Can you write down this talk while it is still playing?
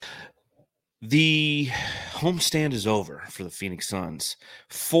The homestand is over for the Phoenix Suns.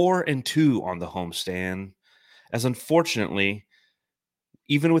 4-2 on the homestand, as unfortunately,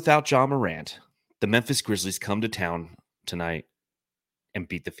 even without Ja Morant, the Memphis Grizzlies come to town tonight and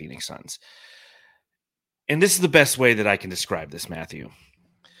beat the Phoenix Suns. And this is the best way that I can describe this, Matthew.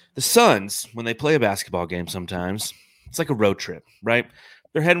 The Suns, when they play a basketball game sometimes, it's like a road trip, right?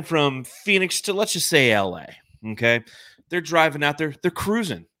 They're heading from Phoenix to, let's just say, LA, okay? They're driving out there. They're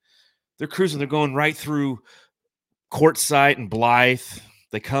cruising. They're going right through Quartzsite and Blythe.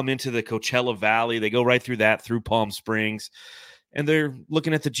 They come into the Coachella Valley. They go right through that, through Palm Springs. And they're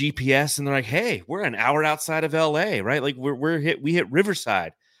looking at the GPS, and they're like, hey, we're an hour outside of LA, right? Like we hit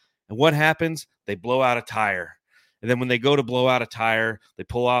Riverside. And what happens? They blow out a tire. And then when they go to blow out a tire, they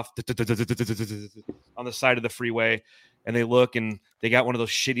pull off on the side of the freeway, and they look, and they got one of those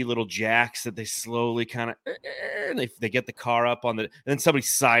shitty little jacks that they slowly kind of, they get the car up on the, and then somebody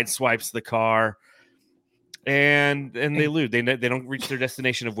side swipes the car, and they lose. They don't reach their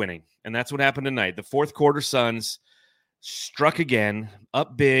destination of winning. And that's what happened tonight. The fourth quarter Suns struck again,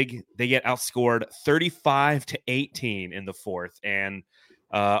 up big. They get outscored 35-18 in the fourth, and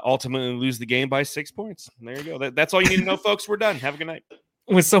ultimately lose the game by 6 points. There you go. That's all you need to know, folks. We're done. Have a good night.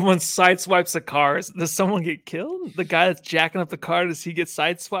 When someone sideswipes a car, does someone get killed? The guy that's jacking up the car, does he get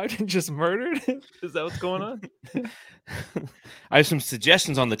sideswiped and just murdered? Is that what's going on? I have some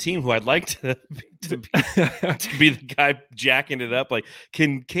suggestions on the team who I'd like to be the guy jacking it up. Like,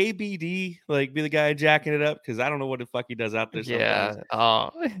 can KBD be the guy jacking it up? Because I don't know what the fuck he does out there sometimes.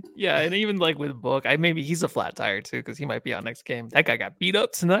 Yeah, and even with Book, maybe he's a flat tire too, because he might be on next game. That guy got beat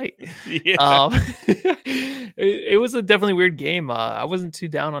up tonight. Yeah. It was a definitely weird game. I wasn't too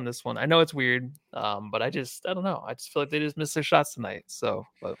down on this one. I know it's weird, but I don't know. I just feel like they just missed their shots tonight. So,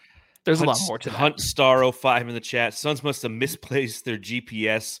 but there's a lot more to that. Hunt Star 05 in the chat. Suns must have misplaced their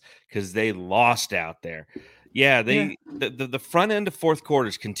GPS because they lost out there. Yeah, the front end of fourth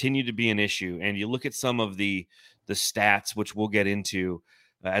quarters continue to be an issue, and you look at some of the stats, which we'll get into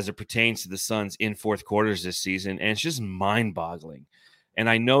as it pertains to the Suns in fourth quarters this season, and it's just mind-boggling. And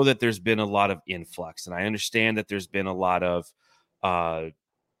I know that there's been a lot of influx, and I understand that there's been a lot of up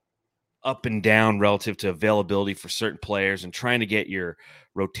and down relative to availability for certain players and trying to get your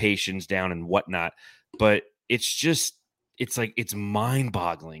rotations down and whatnot. But it's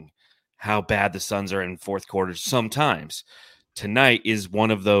mind-boggling how bad the Suns are in fourth quarters sometimes. Tonight is one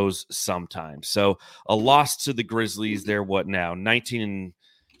of those sometimes. So a loss to the Grizzlies. They're what now?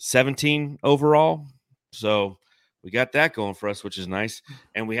 19-17 overall. So we got that going for us, which is nice.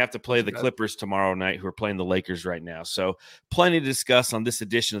 And we have to play the Clippers tomorrow night, who are playing the Lakers right now. So plenty to discuss on this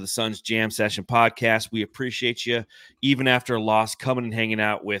edition of the Suns Jam Session podcast. We appreciate you, even after a loss, coming and hanging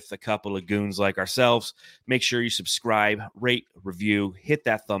out with a couple of goons like ourselves. Make sure you subscribe, rate, review, hit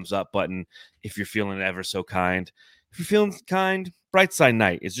that thumbs up button if you're feeling ever so kind. If you're feeling kind, Brightside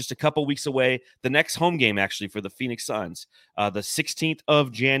Night is just a couple weeks away. The next home game, actually, for the Phoenix Suns, the 16th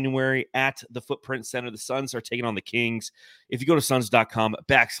of January at the Footprint Center. The Suns are taking on the Kings. If you go to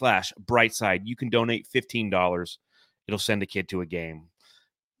suns.com/Brightside, you can donate $15. It'll send a kid to a game.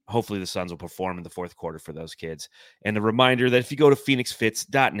 Hopefully the Suns will perform in the fourth quarter for those kids. And a reminder that if you go to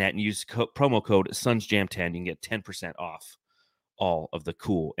phoenixfits.net and use promo code SunsJam10, you can get 10% off all of the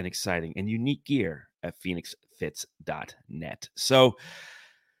cool and exciting and unique gear at phoenixfits.net. So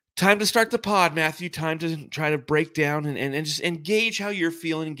time to start the pod, Matthew. Time to try to break down and just engage how you're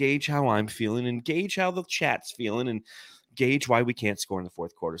feeling, engage how I'm feeling, engage how the chat's feeling, and gauge why we can't score in the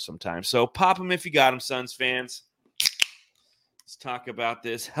fourth quarter sometimes. So pop them if you got them, Suns fans. Let's talk about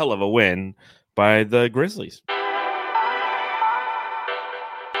this hell of a win by the Grizzlies.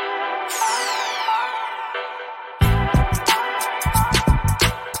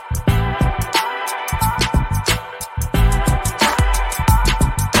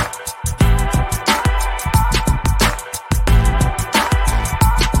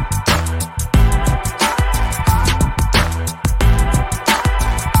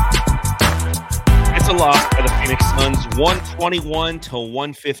 Loss by the Phoenix Suns,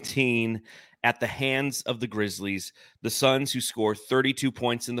 121-115 at the hands of the Grizzlies. The Suns, who score 32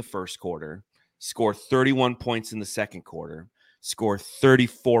 points in the first quarter, score 31 points in the second quarter, score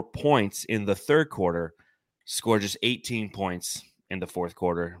 34 points in the third quarter, score just 18 points in the fourth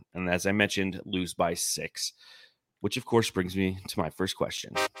quarter, and as I mentioned, lose by 6, which of course brings me to my first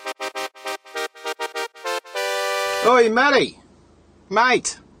question. Oi, Matty.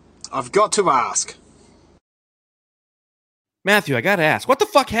 Mate, I've got to ask. Matthew, I got to ask, what the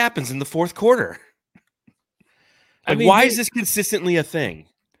fuck happens in the fourth quarter? Why is this consistently a thing?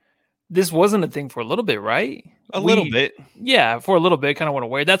 This wasn't a thing for a little bit, right? A little bit. Yeah, for a little bit, kind of went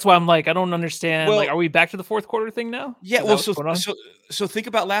away. That's why I'm like, I don't understand. Well, are we back to the fourth quarter thing now? Yeah, well, so think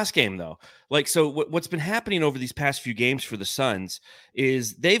about last game though. So what's been happening over these past few games for the Suns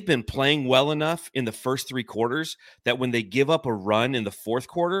is they've been playing well enough in the first 3 quarters that when they give up a run in the fourth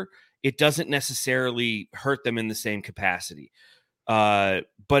quarter, it doesn't necessarily hurt them in the same capacity. But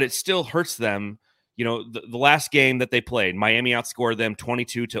it still hurts them. The last game that they played, Miami outscored them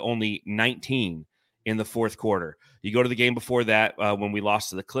 22 to only 19 in the fourth quarter. You go to the game before that when we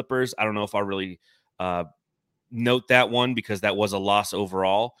lost to the Clippers. I don't know if I'll really note that one because that was a loss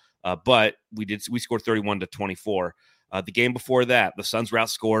overall. But we scored 31 to 24. The game before that, the Suns were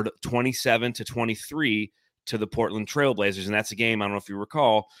outscored 27 to 23 to the Portland Trailblazers. And that's a game, I don't know if you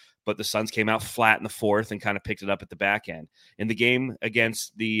recall, but the Suns came out flat in the fourth and kind of picked it up at the back end. In the game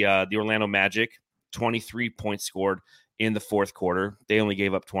against the Orlando Magic, 23 points scored in the fourth quarter. They only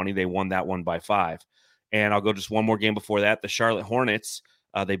gave up 20. They won that one by 5. And I'll go just one more game before that. The Charlotte Hornets,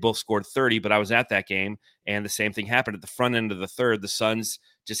 they both scored 30, but I was at that game, and the same thing happened at the front end of the third. The Suns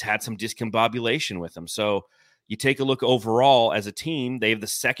just had some discombobulation with them. So you take a look overall as a team, they have the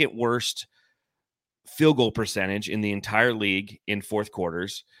second worst field goal percentage in the entire league in fourth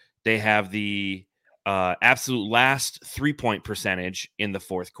quarters. They have the absolute last 3-point percentage in the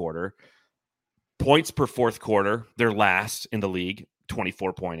fourth quarter. Points per fourth quarter, they're last in the league,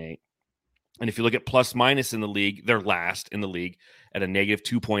 24.8. And if you look at plus minus in the league, they're last in the league at a negative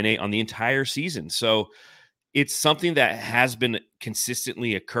 2.8 on the entire season. So it's something that has been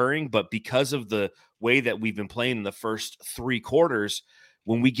consistently occurring, but because of the way that we've been playing in the first 3 quarters,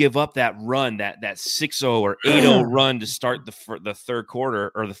 when we give up that run, that 6-0 or 8-0 run to start the third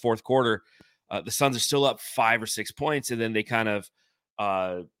quarter or the fourth quarter, the Suns are still up 5 or 6 points, and then they kind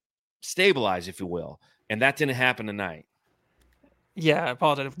of stabilize, if you will. And that didn't happen tonight. Yeah, I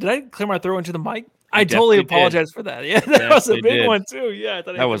apologize. Did I clear my throat into the mic? I totally apologize for that. Yeah, that was a big one too. Yeah, I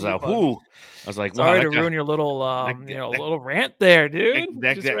thought that was a whoo. I was like, sorry to ruin your little, little rant there, dude.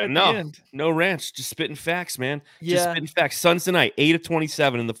 No rants, just spitting facts, man. Just spitting facts. Suns tonight, 8 of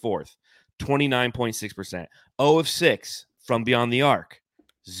 27 in the fourth, 29.6%. 0 of 6 from beyond the arc,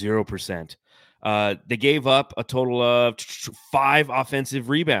 0%. They gave up a total of 5 offensive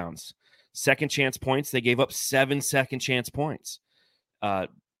rebounds. Second chance points, they gave up 7 second chance points.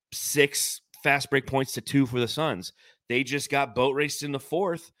 6 fast break points to 2 for the Suns. They just got boat raced in the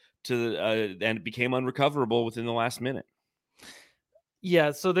fourth and it became unrecoverable within the last minute.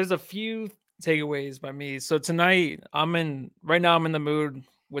 Yeah, so there's a few takeaways by me. So tonight, right now I'm in the mood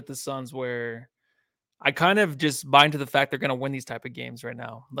with the Suns where I kind of just buy into the fact they're going to win these type of games right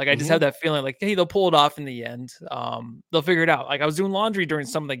now. Like I just have that feeling like, hey, they'll pull it off in the end. They'll figure it out. Like I was doing laundry during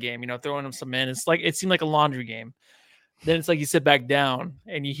some of the game, throwing them some in. It seemed like a laundry game. Then it's like you sit back down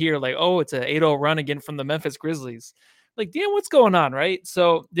and you hear like, oh, it's an 8-0 run again from the Memphis Grizzlies. Like, damn, what's going on, right?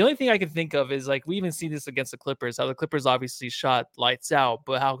 So the only thing I can think of is like we even see this against the Clippers, how the Clippers obviously shot lights out,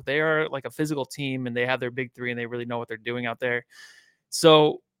 but how they are like a physical team and they have their big 3 and they really know what they're doing out there.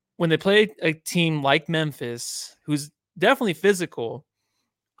 So when they play a team like Memphis, who's definitely physical,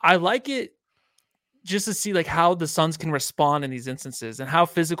 I like it just to see like how the Suns can respond in these instances and how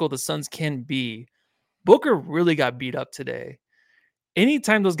physical the Suns can be. Booker really got beat up today.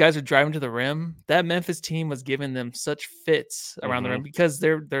 Anytime those guys are driving to the rim, that Memphis team was giving them such fits around the rim because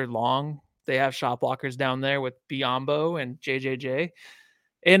they're long. They have shot blockers down there with Biyombo and JJJ.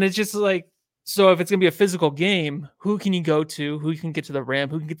 And it's just like, so if it's going to be a physical game, who can you go to? Who can get to the rim?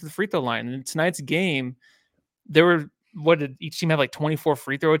 Who can get to the free throw line? And in tonight's game, what did each team have, like 24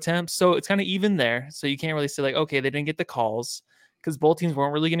 free throw attempts? So it's kind of even there. So you can't really say like, okay, they didn't get the calls because both teams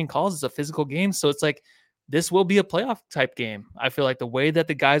weren't really getting calls. It's a physical game. So it's like, this will be a playoff type game. I feel like the way that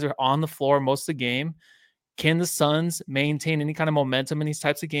the guys are on the floor most of the game, can the Suns maintain any kind of momentum in these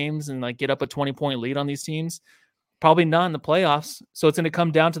types of games and like get up a 20-point lead on these teams? Probably not in the playoffs. So it's going to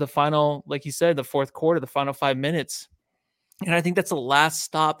come down to the final, like you said, the fourth quarter, the final 5 minutes. And I think that's the last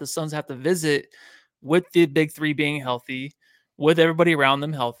stop the Suns have to visit with the big 3 being healthy, with everybody around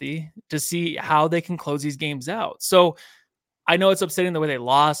them healthy, to see how they can close these games out. So I know it's upsetting the way they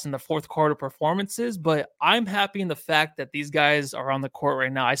lost in the fourth quarter performances, but I'm happy in the fact that these guys are on the court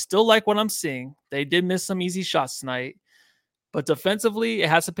right now. I still like what I'm seeing. They did miss some easy shots tonight, but defensively, it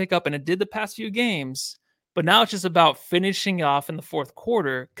has to pick up, and it did the past few games. But now it's just about finishing off in the fourth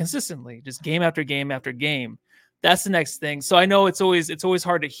quarter consistently, just game after game after game. That's the next thing. So I know it's always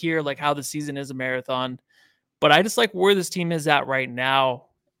hard to hear like how the season is a marathon, but I just like where this team is at right now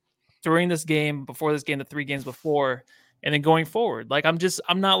during this game, before this game, the 3 games before, and then going forward. Like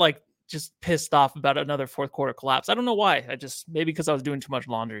I'm not like just pissed off about another fourth quarter collapse. I don't know why. Maybe because I was doing too much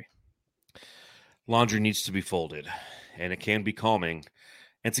laundry. laundry needs to be folded, and it can be calming.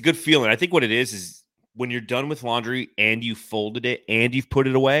 And it's a good feeling. I think what it is when you're done with laundry and you folded it and you've put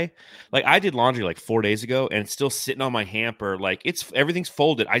it away. Like I did laundry like 4 days ago, and it's still sitting on my hamper. Like everything's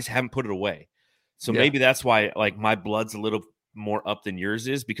folded. I just haven't put it away. So maybe that's why like my blood's a little more up than yours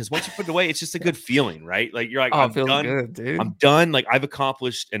is, because once you put it away, it's just a good feeling, right? Like you're like, I'm done. Good, dude. I'm done. Like I've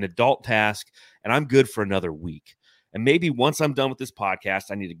accomplished an adult task, and I'm good for another week. And maybe once I'm done with this podcast,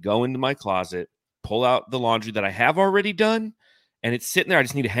 I need to go into my closet, pull out the laundry that I have already done, and it's sitting there. I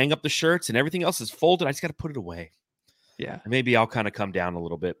just need to hang up the shirts, and everything else is folded. I just got to put it away. Yeah. And maybe I'll kind of come down a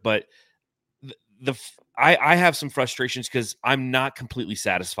little bit, but I have some frustrations because I'm not completely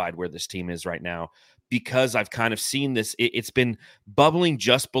satisfied where this team is right now, because I've kind of seen this. It's been bubbling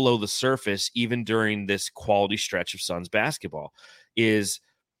just below the surface, even during this quality stretch of Suns basketball. Is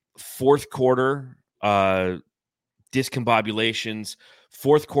fourth quarter discombobulations,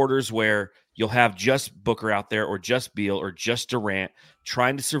 fourth quarters where you'll have just Booker out there or just Beal or just Durant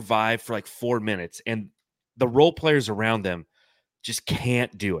trying to survive for like 4 minutes, and the role players around them just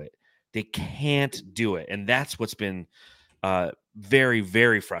can't do it. They can't do it. And that's what's been very,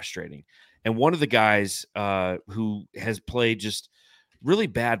 very frustrating. And one of the guys who has played just really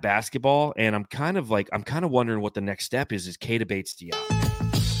bad basketball, and I'm kind of wondering what the next step is Keita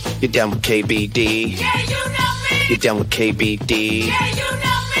Bates-Diop. You're down with KBD. Yeah, you know me. You're down with KBD. Yeah, you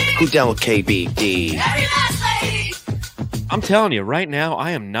know me. Who's down with KBD? Every last lady. I'm telling you right now,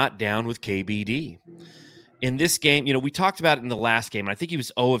 I am not down with KBD. In this game, we talked about it in the last game. I think he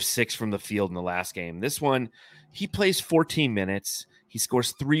was 0 of 6 from the field in the last game. This one, he plays 14 minutes. He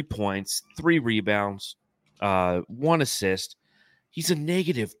scores 3 points, 3 rebounds, 1 assist. He's a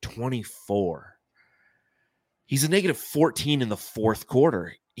negative 24. He's a negative 14 in the fourth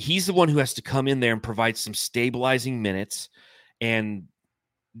quarter. He's the one who has to come in there and provide some stabilizing minutes and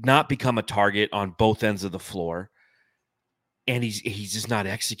not become a target on both ends of the floor. And he's just not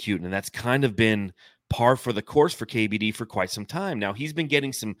executing. And that's kind of been par for the course for KBD for quite some time. Now he's been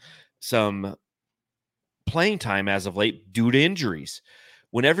getting some playing time as of late due to injuries.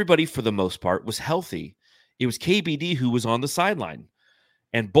 When everybody, for the most part, was healthy, it was KBD who was on the sideline.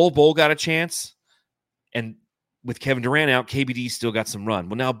 And Bol got a chance, and with Kevin Durant out, KBD still got some run.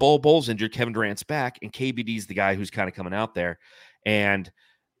 Well, now Bol's injured, Kevin Durant's back, and KBD's the guy who's kind of coming out there and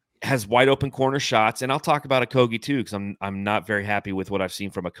has wide open corner shots. And I'll talk about Okogie too, because I'm not very happy with what I've seen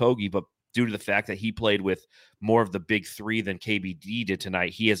from Okogie, but due to the fact that he played with more of the big three than KBD did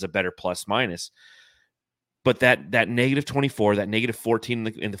tonight, he has a better plus minus. But that negative 24, that negative 14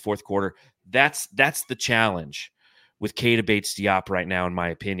 in the fourth quarter, that's the challenge with Keita Bates-Diop right now, in my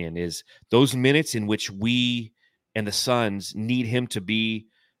opinion, is those minutes in which we and the Suns need him to be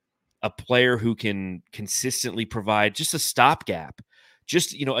a player who can consistently provide just a stopgap,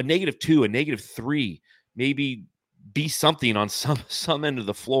 just, a -2, a -3, maybe be something on some end of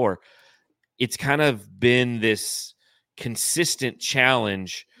the floor. It's kind of been this consistent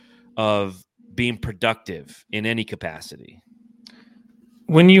challenge of being productive in any capacity.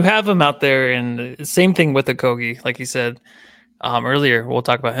 When you have him out there, and the same thing with Okogie, like you said earlier, we'll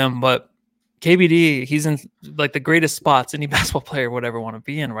talk about him, but KBD, he's in like the greatest spots any basketball player would ever want to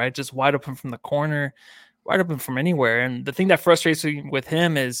be in, right? Just wide open from the corner, wide open from anywhere. And the thing that frustrates me with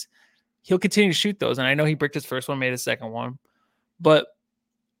him is he'll continue to shoot those. And I know he bricked his first one, made his second one, but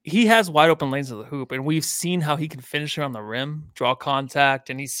he has wide open lanes of the hoop, and we've seen how he can finish around the rim, draw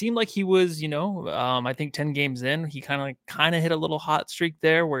contact, and he seemed like he was, I think 10 games in, he kind of hit a little hot streak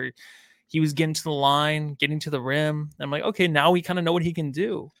there where he was getting to the line, getting to the rim. And I'm like, okay, now we kind of know what he can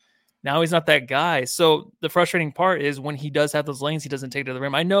do. Now he's not that guy. So the frustrating part is when he does have those lanes, he doesn't take it to the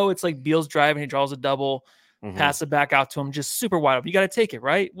rim. I know it's like Beal's driving, he draws a double, pass it back out to him, just super wide open. You got to take it,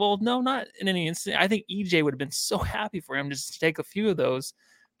 right? Well, no, not in any instant. I think EJ would have been so happy for him just to take a few of those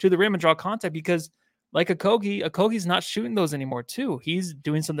to the rim and draw contact, because like Okogie's not shooting those anymore too. He's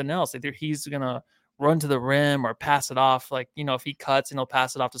doing something else. Either he's going to run to the rim or pass it off. Like, if he cuts, and he'll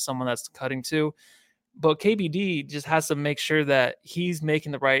pass it off to someone that's cutting too. But KBD just has to make sure that he's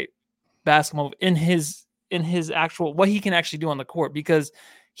making the right basketball move in his actual, what he can actually do on the court, because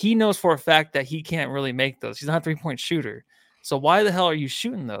he knows for a fact that he can't really make those. He's not a 3-point shooter. So why the hell are you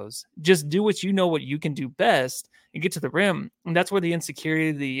shooting those? Just do what you can do best and get to the rim. And that's where the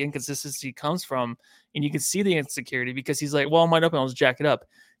insecurity, the inconsistency comes from. And you can see the insecurity because he's like, well, I'm wide open, I'll just jack it up.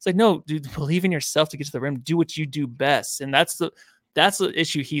 It's like, no, dude, believe in yourself to get to the rim. Do what you do best. And that's the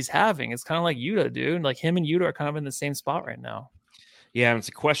issue he's having. It's kind of like Yuta, dude. Like him and Yuta are kind of in the same spot right now. Yeah, and it's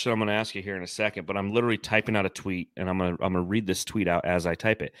a question I'm going to ask you here in a second, but I'm literally typing out a tweet, and I'm going to read this tweet out as I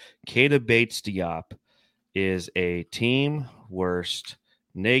type it. Keita Bates-Diop is a team worst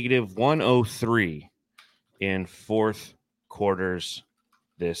Negative 103 in fourth quarters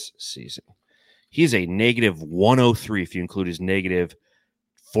this season. He's a negative 103 if you include his negative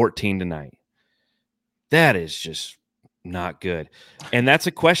 14 tonight. That is just not good. And that's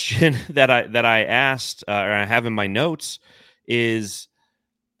a question that I asked or I have in my notes is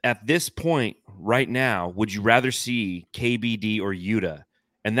at this point right now, would you rather see KBD or Yuta?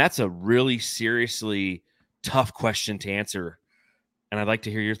 And that's a really seriously tough question to answer. And I'd like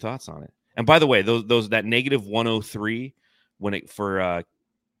to hear your thoughts on it. And by the way, those that negative 103 when it for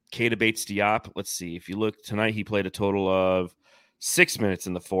Keita Bates Diop, let's see. If you look tonight, he played a total of 6 minutes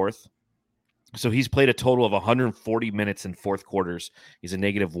in the fourth. So he's played a total of 140 minutes in fourth quarters. He's a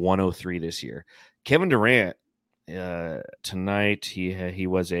negative 103 this year. Kevin Durant, tonight, he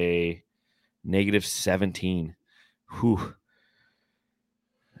was a negative 17. Whew.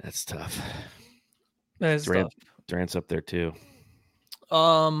 That's tough. That is tough. Durant's up there too.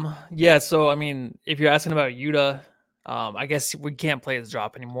 Yeah, so I mean, if you're asking about Yuta, I guess we can't play his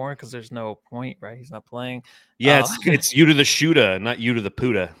drop anymore because there's no point, right? He's not playing. Yeah, it's Yuta the shooter, not Yuta the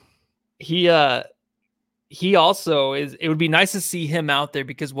Puda. He also is. It would be nice to see him out there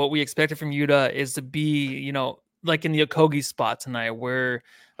because what we expected from Yuta is to be, like in the Okogie spot tonight, where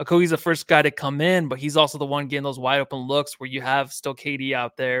Okogie's the first guy to come in, but he's also the one getting those wide open looks where you have still KD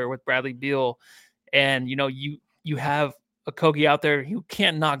out there with Bradley Beal, and you have Okogie out there who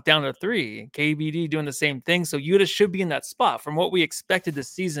can't knock down a three. KBD doing the same thing, so Yuta should be in that spot. From what we expected this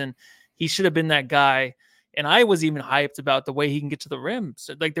season, he should have been that guy. And I was even hyped about the way he can get to the rim.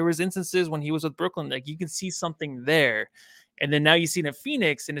 So, like, there was instances when he was with Brooklyn, like you can see something there. And then now you see it in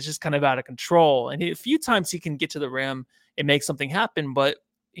Phoenix, and it's just kind of out of control. And a few times he can get to the rim and make something happen, but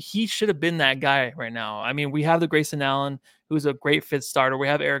he should have been that guy right now. I mean, we have the Grayson Allen, who's a great fifth starter. We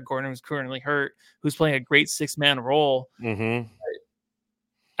have Eric Gordon, who's currently hurt, who's playing a great six-man role. Mm-hmm.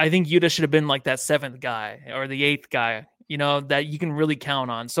 I think Yuta should have been like that seventh guy or the eighth guy, that you can really count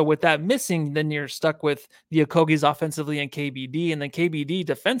on. So with that missing, then you're stuck with the Okogies offensively and KBD. And then KBD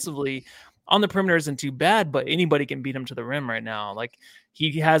defensively on the perimeter isn't too bad, but anybody can beat him to the rim right now. Like,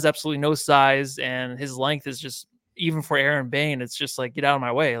 he has absolutely no size, and his length is just, even for Aaron Bain, it's just like, get out of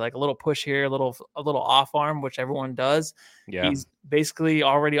my way. Like a little push here, a little off arm, which everyone does. Yeah. He's basically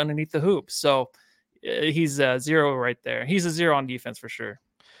already underneath the hoop. So he's a zero right there. He's a zero on defense for sure.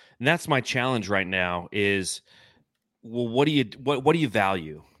 And that's my challenge right now is, well, what do you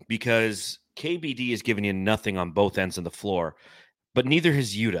value? Because KBD is giving you nothing on both ends of the floor, but neither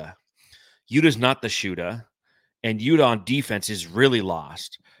has Yuta. Yuta's not the shooter, and Yuta on defense is really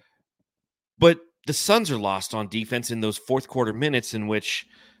lost. But the Suns are lost on defense in those fourth quarter minutes in which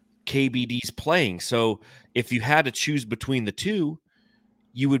KBD's playing. So if you had to choose between the two,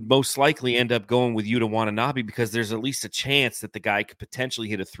 you would most likely end up going with Yuta Watanabe because there's at least a chance that the guy could potentially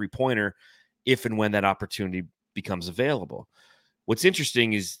hit a three-pointer if and when that opportunity becomes available. What's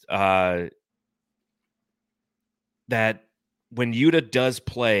interesting is that when Yuta does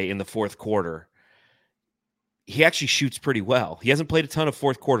play in the fourth quarter, he actually shoots pretty well. He hasn't played a ton of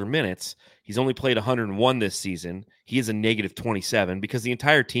fourth quarter minutes. He's only played 101 this season. He is a negative 27 because the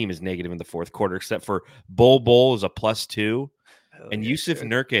entire team is negative in the fourth quarter, except for Bol is a +2, and Yusuf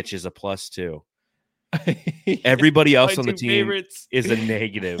Nurkic is a +2. Everybody else on the team is a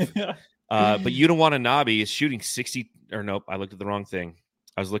negative. But Yuta Watanabe is shooting 60, or nope, I looked at the wrong thing.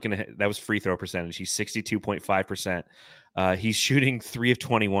 I was looking at, that was free throw percentage. He's 62.5%. He's shooting 3 of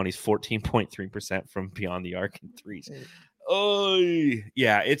 21. He's 14.3% from beyond the arc and threes. Oh,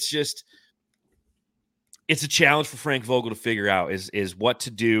 yeah, it's a challenge for Frank Vogel to figure out is what to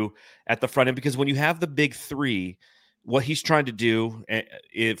do at the front end, because when you have the big three, what he's trying to do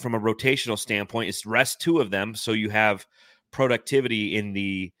from a rotational standpoint is rest two of them so you have productivity in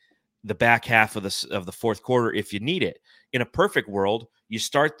the back half of the fourth quarter if you need it. In a perfect world, you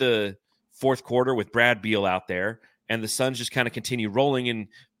start the fourth quarter with Brad Beal out there, and the Suns just kind of continue rolling, and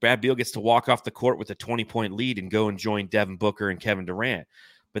Brad Beal gets to walk off the court with a 20-point lead and go and join Devin Booker and Kevin Durant.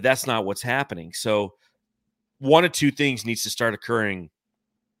 But that's not what's happening. So one of two things needs to start occurring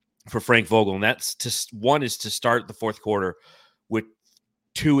for Frank Vogel, and one is to start the fourth quarter with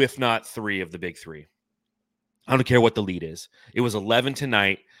 2, if not 3, of the big three. I don't care what the lead is. It was 11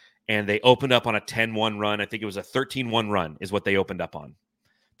 tonight, and they opened up on a 10-1 run. I think it was a 13-1 run is what they opened up on.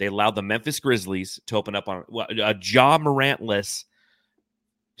 They allowed the Memphis Grizzlies to open up on a Ja Morant-less,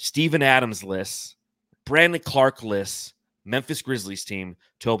 Steven Adams-less, Brandon Clark-less Memphis Grizzlies team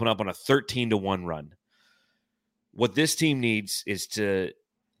to open up on a 13-1 run. What this team needs is to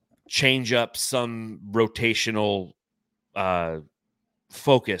change up some rotational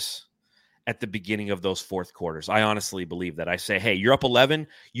focus at the beginning of those fourth quarters. I honestly believe that. I say, hey, you're up 11.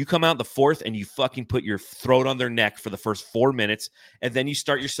 You come out in the fourth and you fucking put your throat on their neck for the first 4 minutes, and then you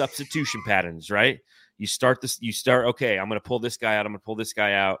start your substitution patterns, right? You start, okay, I'm going to pull this guy out. I'm going to pull this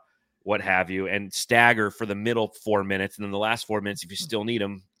guy out, what have you, and stagger for the middle 4 minutes. And then the last 4 minutes, if you still need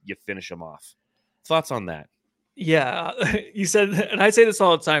them, you finish them off. Thoughts on that? Yeah, you said, and I say this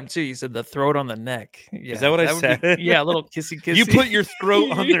all the time too. You said the throat on the neck. Yeah, Is that what I would be- said? yeah, a little kissy. You put your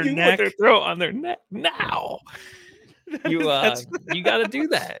throat on their You neck. Put their throat on their neck now. You you got to do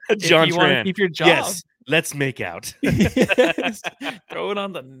that. John if you want to Tran. keep your job. Yes, let's make out. Yes. Throw it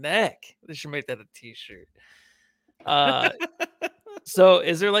on the neck. They should make that a t-shirt. So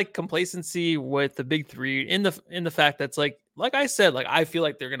is there like complacency with the big three in the fact that's like I said, like I feel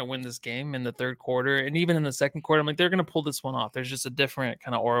like they're gonna win this game in the third quarter, and even in the second quarter, I'm like they're gonna pull this one off. There's just a different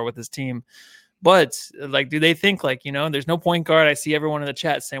kind of aura with this team. But like, do they think like, there's no point guard? I see everyone in the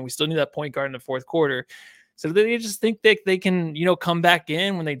chat saying we still need that point guard in the fourth quarter. So do they just think they can, come back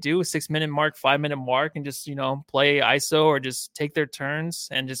in when they do a 6 minute mark, 5 minute mark, and just, play ISO or just take their turns,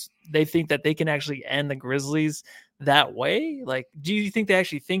 and just they think that they can actually end the Grizzlies that way? Like, do you think they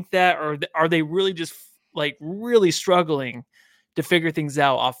actually think that, or are they really just like really struggling to figure things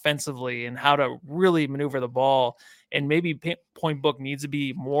out offensively and how to really maneuver the ball? And maybe point book needs to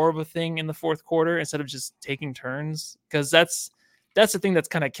be more of a thing in the fourth quarter instead of just taking turns, because that's the thing that's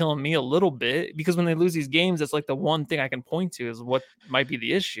kind of killing me a little bit, because when they lose these games, that's like the one thing I can point to is what might be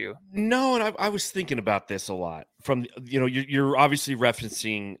the issue. No, and I was thinking about this a lot. From you're obviously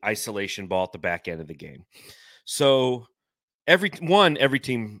referencing isolation ball at the back end of the game. So every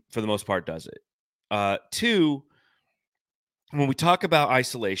team for the most part does it. Two, when we talk about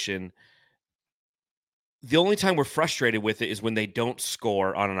isolation, the only time we're frustrated with it is when they don't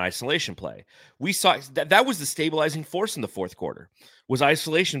score on an isolation play. We saw that was the stabilizing force in the fourth quarter, was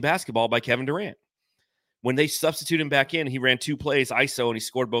isolation basketball by Kevin Durant. When they substituted him back in, he ran 2 plays ISO and he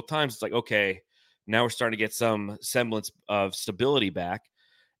scored both times. It's like, okay, now we're starting to get some semblance of stability back.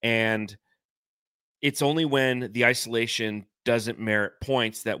 And it's only when the isolation doesn't merit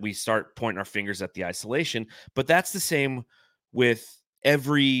points that we start pointing our fingers at the isolation. But that's the same with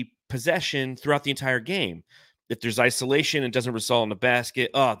every possession throughout the entire game. If there's isolation and doesn't result in a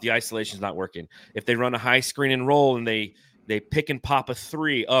basket, the isolation's not working. If they run a high screen and roll and they pick and pop a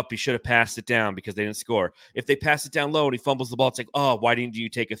 3 up, he should have passed it down because they didn't score. If they pass it down low and he fumbles the ball, it's like, why didn't you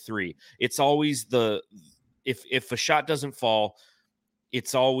take a 3? It's always if a shot doesn't fall,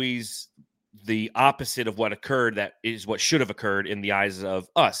 it's always the opposite of what occurred. That is what should have occurred in the eyes of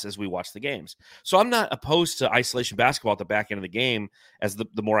us as we watch the games. So I'm not opposed to isolation basketball at the back end of the game, as the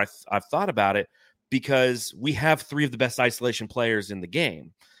more I've thought about it, because we have 3 of the best isolation players in the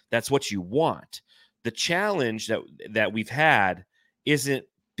game. That's what you want. The challenge that we've had isn't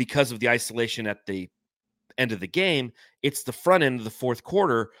because of the isolation at the end of the game. It's the front end of the fourth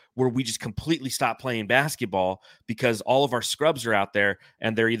quarter where we just completely stop playing basketball because all of our scrubs are out there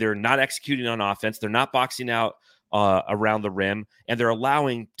and they're either not executing on offense, they're not boxing out around the rim, and they're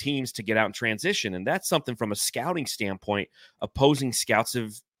allowing teams to get out in transition. And that's something from a scouting standpoint, opposing scouts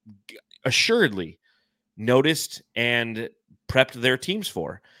have assuredly noticed and prepped their teams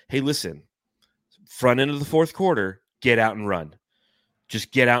for. Hey, listen, front end of the fourth quarter, get out and run.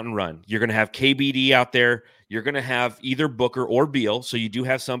 Just get out and run. You're going to have KBD out there. You're going to have either Booker or Beal. So you do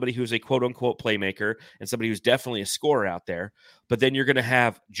have somebody who's a quote-unquote playmaker and somebody who's definitely a scorer out there. But then you're going to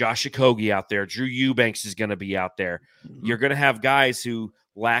have Josh Okogie out there. Drew Eubanks is going to be out there. Mm-hmm. You're going to have guys who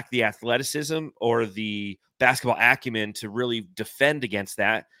lack the athleticism or the basketball acumen to really defend against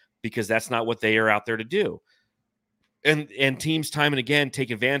that, because that's not what they are out there to do. And teams time and again take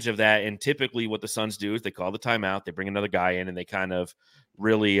advantage of that. And typically what the Suns do is they call the timeout, they bring another guy in, and they kind of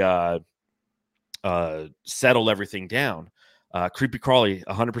really settle everything down. Creepy Crawley,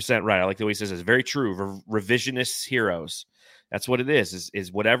 100% right. I like the way he says it's very true. Revisionist heroes. That's what it is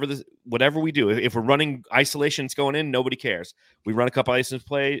whatever we do. If we're running isolation, it's going in, nobody cares. We run a couple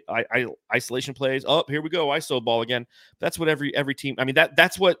isolation plays. Oh, here we go, ISO ball again. That's what every team. I mean,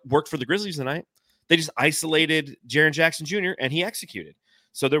 that's what worked for the Grizzlies tonight. They just isolated Jaren Jackson Jr. and he executed.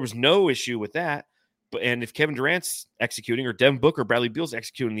 So there was no issue with that. And if Kevin Durant's executing, or Devin Booker, Bradley Beal's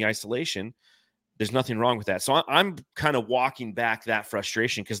executing the isolation, there's nothing wrong with that. So I'm kind of walking back that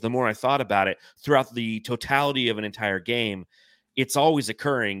frustration, because the more I thought about it throughout the totality of an entire game, it's always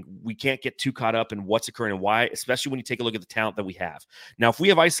occurring. We can't get too caught up in what's occurring and why, especially when you take a look at the talent that we have. Now, if we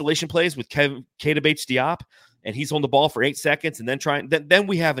have isolation plays with Keita Bates-Diop and he's holding the ball for 8 seconds and then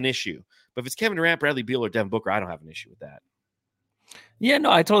we have an issue. But if it's Kevin Durant, Bradley Beal, or Devin Booker, I don't have an issue with that. Yeah,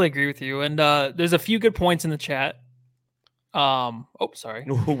 no, I totally agree with you. And there's a few good points in the chat. Sorry.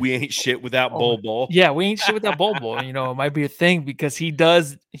 We ain't shit without Bol. Yeah, we ain't shit with that Bobo. You know, it might be a thing because he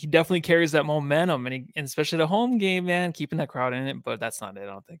definitely carries that momentum, and especially the home game, man, keeping that crowd in it. But that's not it, I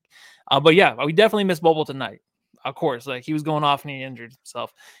don't think. But yeah, we definitely miss Bobo tonight. Of course, like he was going off and he injured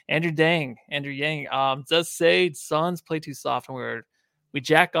himself. Andrew Yang, does say Suns play too soft and we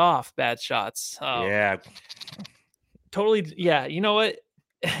jack off bad shots. Yeah. Totally. Yeah, you know what?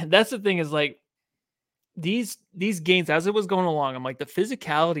 That's the thing is like these games as it was going along, I'm like the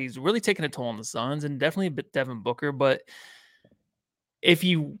physicality is really taking a toll on the Suns and definitely a bit Devin Booker. But if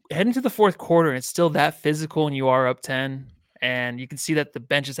you head into the fourth quarter and it's still that physical and you are up 10 and you can see that the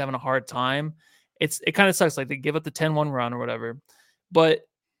bench is having a hard time, it kind of sucks. Like they give up the 10-1 run or whatever. But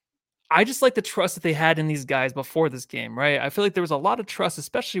I just like the trust that they had in these guys before this game, right? I feel like there was a lot of trust,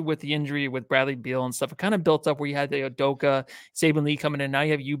 especially with the injury with Bradley Beal and stuff. It kind of built up where you had the Udoka, Saban Lee coming in. Now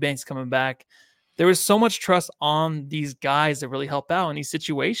you have Eubanks coming back. There was so much trust on these guys that really help out in these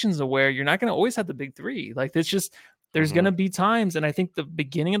situations where you're not going to always have the big three. Like there's going to be times. And I think the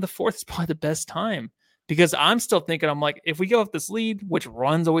beginning of the fourth is probably the best time because I'm still thinking, I'm like, if we give up this lead, which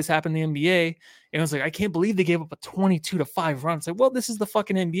runs always happen in the NBA, and I was like, I can't believe they gave up a 22-5 run. It's like, well, this is the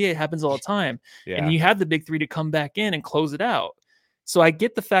fucking NBA. It happens all the time. Yeah. And you have the big three to come back in and close it out. So I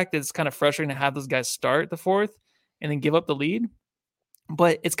get the fact that it's kind of frustrating to have those guys start the fourth and then give up the lead.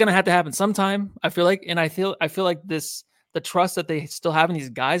 But it's going to have to happen sometime, I feel like. And I feel like the trust that they still have in these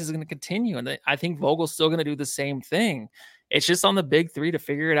guys is going to continue. And I think Vogel's still going to do the same thing. It's just on the big three to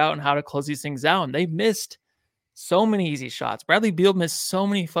figure it out and how to close these things out. And they've missed so many easy shots. Bradley Beal missed so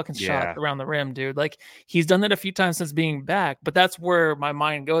many fucking shots around the rim, dude. Like he's done that a few times since being back. But that's where my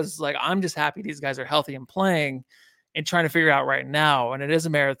mind goes. It's like, I'm just happy these guys are healthy and playing and trying to figure out right now. And it is a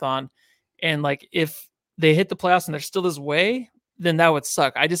marathon. And like, if they hit the playoffs and they're still this way, then that would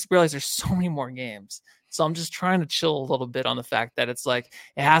suck. I just realized there's so many more games. So I'm just trying to chill a little bit on the fact that it's like,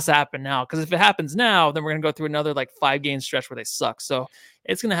 it has to happen now. Because if it happens now, then we're going to go through another like 5-game stretch where they suck. So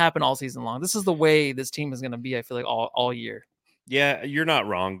it's going to happen all season long. This is the way this team is going to be, I feel like, all year. Yeah, you're not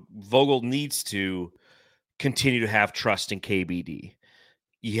wrong. Vogel needs to continue to have trust in KBD.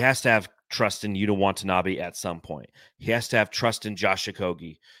 He has to have trust in Yuta Watanabe at some point. He has to have trust in Josh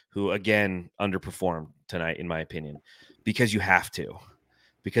Okogie, who, again, underperformed tonight, in my opinion, because you have to.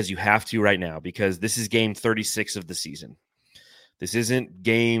 Because you have to right now, because this is game 36 of the season. This isn't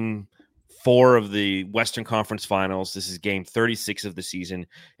game 4 of the Western Conference Finals. This is game 36 of the season,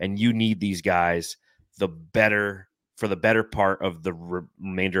 and you need these guys for the better part of the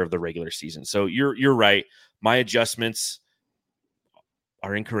remainder of the regular season. So you're right. My adjustments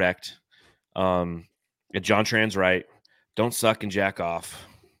are incorrect. And John Tran's right. Don't suck and jack off.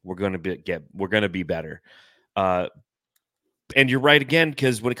 We're gonna be better. And you're right again,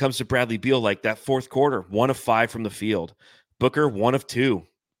 because when it comes to Bradley Beal, like that fourth quarter, 1 of 5 from the field. Booker, 1 of 2.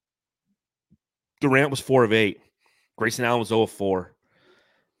 Durant was 4 of 8. Grayson Allen was 0 of 4.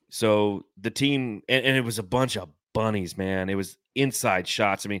 So the team, and it was a bunch of bunnies, man. It was inside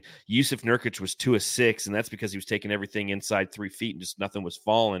shots. I mean, Yusuf Nurkic was 2 of 6, and that's because he was taking everything inside 3 feet and just nothing was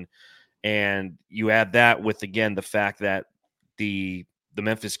falling. And you add that with, again, the fact that the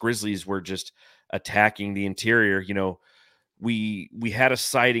Memphis Grizzlies were just attacking the interior. You know, we had a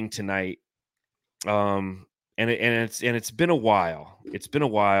sighting tonight, and it's been a while. It's been a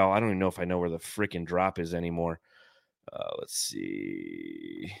while. I don't even know if I know where the freaking drop is anymore. Let's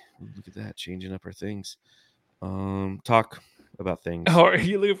see. Look at that, changing up our things. Talk about things. Oh, are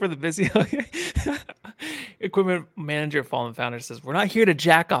you looking for the busy? Equipment manager, Fallen Founder says, "We're not here to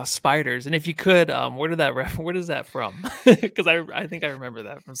jack off spiders." And if you could, where is that from? Because I think I remember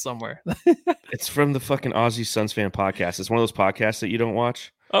that from somewhere. It's from the fucking Aussie Suns fan podcast. It's one of those podcasts that you don't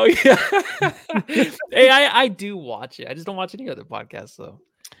watch. Oh yeah. Hey, I do watch it. I just don't watch any other podcasts though.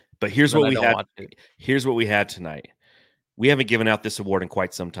 But here's what we had. Here's what we had tonight. We haven't given out this award in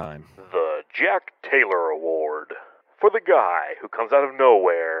quite some time. The Jack Taylor Award for the guy who comes out of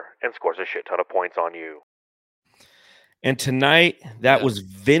nowhere and scores a shit ton of points on you. And tonight, that was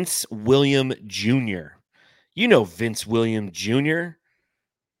Vince William Jr. You know Vince William Jr.,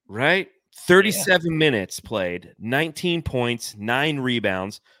 right? 37 minutes played, 19 points, 9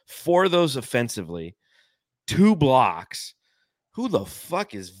 rebounds, 4 of those offensively, 2 blocks. Who the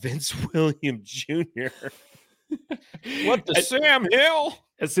fuck is Vince William Jr.? What the Sam Hill?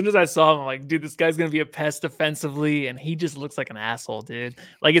 As soon as I saw him, I'm like, dude, this guy's gonna be a pest defensively, and he just looks like an asshole, dude.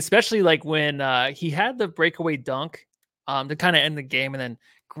 Like, especially like when he had the breakaway dunk to kind of end the game, and then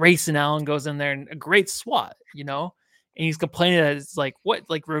Grayson Allen goes in there and a great swat, you know, and he's complaining that it's like, what,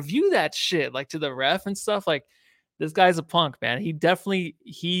 like review that shit, like to the ref and stuff. Like, this guy's a punk, man. He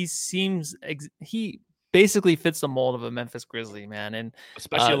basically fits the mold of a Memphis Grizzly, man. And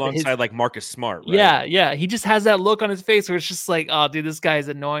especially alongside his, like Marcus Smart, right? yeah, he just has that look on his face where it's just like, oh, dude, this guy is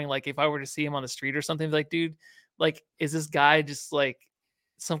annoying. Like if I were to see him on the street or something, I'd be like, dude, like, is this guy just like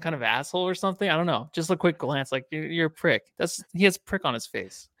some kind of asshole or something? I don't know. Just a quick glance, like you're a prick. He has prick on his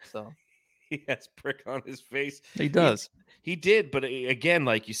face. So He has prick on his face. he does. He did, but again,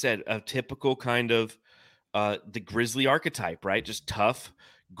 like you said, a typical kind of the Grizzly archetype, right? Just tough,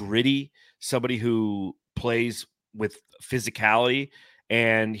 gritty, somebody who plays with physicality,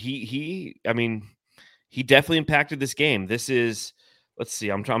 and he definitely impacted this game. This is, let's see,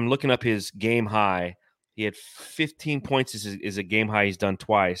 I'm looking up his game high. He had 15 points is a game high. He's done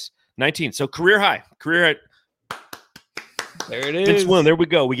twice. 19, so career high. There it is. Since when? There we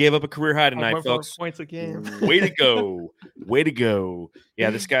go. We gave up a career high tonight, 5.4 folks. points a game. Way to go. Way to go. Yeah,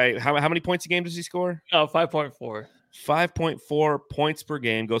 this guy, how many points a game does he score? Oh, 5.4. 5.4 points per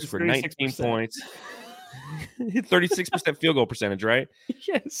game, goes for 19 36%. points. 36% field goal percentage, right?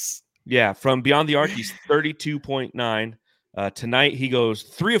 Yes. Yeah, from beyond the arc, he's 32.9. Tonight, he goes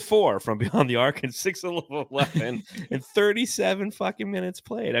 3 of 4 from beyond the arc and 6 of 11 and 37 fucking minutes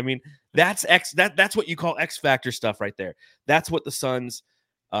played. I mean, that's what you call X factor stuff right there. That's what the Suns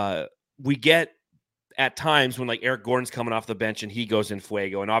we get at times when like Eric Gordon's coming off the bench and he goes in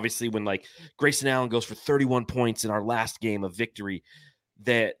fuego. And obviously when like Grayson Allen goes for 31 points in our last game of victory,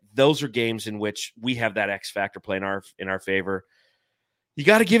 that those are games in which we have that X factor play in our favor. You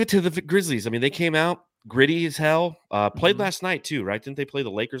got to give it to the Grizzlies. I mean, they came out gritty as hell. Played last night too, right? Didn't they play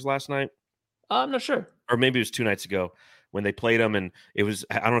the Lakers last night? I'm not sure. Or maybe it was 2 nights ago when they played them. And it was,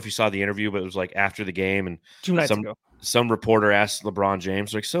 I don't know if you saw the interview, but it was like after the game. And 2 nights ago. Some reporter asked LeBron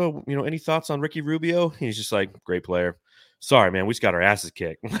James, like, so, any thoughts on Ricky Rubio? He's just like, great player. Sorry, man, we just got our asses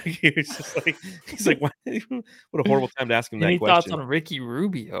kicked. He's like, what a horrible time to ask him that Any question. thoughts on Ricky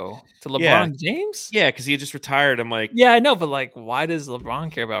Rubio to LeBron James? Yeah, because he had just retired. I'm like, yeah, I know, but like, why does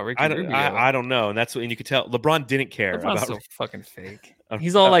LeBron care about Ricky Rubio? I don't know, and you could tell LeBron didn't care LeBron's about. So fucking fake.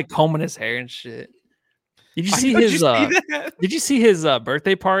 He's all like combing his hair and shit. Did you see his? Did you see his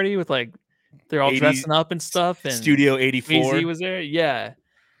birthday party with like they're all dressing up and stuff? And Studio 84 Jay-Z was there. Yeah.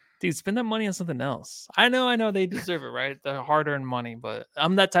 Dude, spend that money on something else. I know they deserve it, right? The hard-earned money, but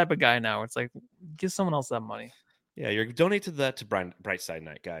I'm that type of guy now. Where it's like, give someone else that money. Yeah, you're donate to Bright Side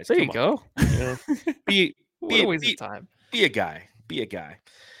Night, guys. There you go. Be a waste of time. Be a guy.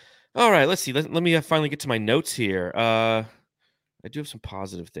 All right, let's see. Let me finally get to my notes here. I do have some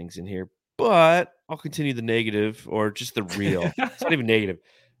positive things in here, but I'll continue the negative or just the real. It's not even negative.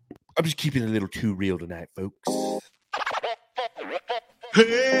 I'm just keeping it a little too real tonight, folks.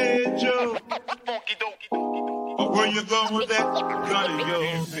 Hey, Joe. Where you going with that?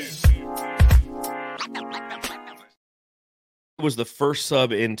 Was the first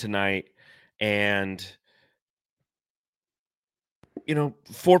sub in tonight, and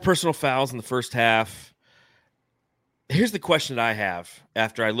 4 personal fouls in the first half. Here's the question that I have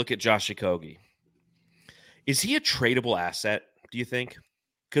after I look at Josh Okogie. Is he a tradable asset, do you think?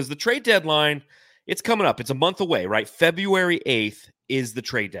 Because the trade deadline, it's coming up. It's a month away, right? February 8th is the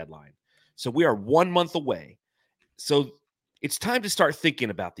trade deadline. So we are 1 month away. So it's time to start thinking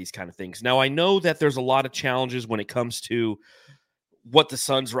about these kind of things. Now, I know that there's a lot of challenges when it comes to what the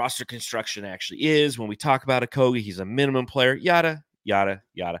Suns roster construction actually is. When we talk about Okogie, he's a minimum player, yada, yada,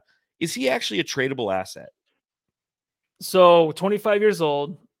 yada. Is he actually a tradable asset? So 25 years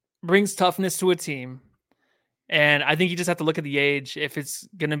old, brings toughness to a team. And I think you just have to look at the age. If it's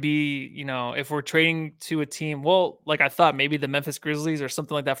going to be, if we're trading to a team, well, like I thought maybe the Memphis Grizzlies or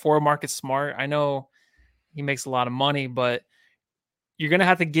something like that for Marcus Smart. I know he makes a lot of money, but you're going to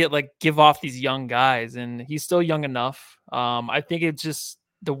have to give off these young guys, and he's still young enough. I think it's just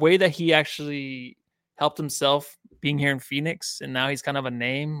the way that he actually helped himself being here in Phoenix, and now he's kind of a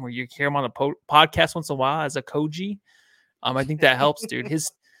name where you hear him on the podcast once in a while as a Koji. I think that helps, dude.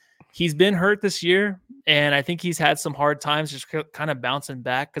 He's been hurt this year, and I think he's had some hard times just kind of bouncing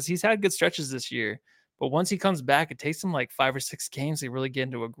back because he's had good stretches this year. But once he comes back, it takes him like 5 or 6 games to really get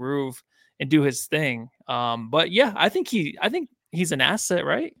into a groove and do his thing. But yeah, I think he's an asset,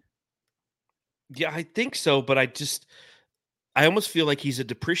 right? Yeah, I think so. But I almost feel like he's a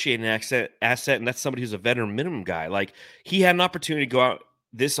depreciating asset, and that's somebody who's a veteran minimum guy. Like he had an opportunity to go out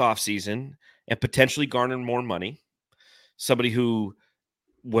this offseason and potentially garner more money. Somebody who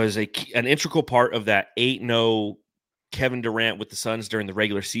was an integral part of that 8-0 Kevin Durant with the Suns during the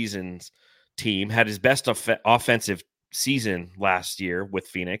regular season's team, had his best offensive season last year with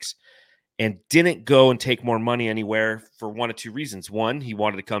Phoenix, and didn't go and take more money anywhere for 1 of 2 reasons. 1, he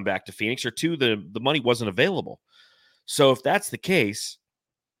wanted to come back to Phoenix, or 2, the money wasn't available. So if that's the case,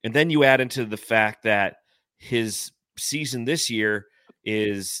 and then you add into the fact that his season this year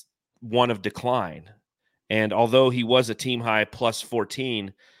is one of decline. And although he was a team high plus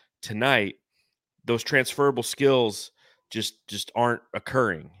 14 tonight, those transferable skills just aren't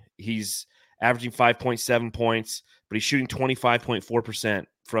occurring. He's averaging 5.7 points, but he's shooting 25.4%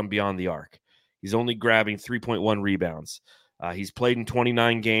 from beyond the arc. He's only grabbing 3.1 rebounds. He's played in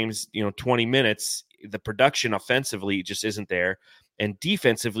 29 games, 20 minutes. The production offensively just isn't there. And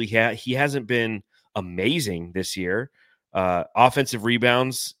defensively, he hasn't been amazing this year. Offensive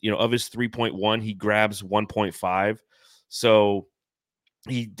rebounds, of his 3.1, he grabs 1.5. So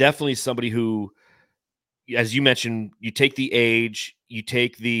he definitely is somebody who, as you mentioned, you take the age, you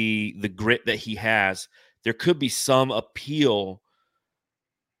take the grit that he has, there could be some appeal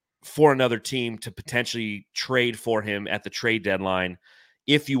for another team to potentially trade for him at the trade deadline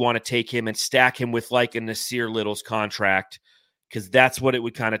if you want to take him and stack him with like a Nasir Little's contract, because that's what it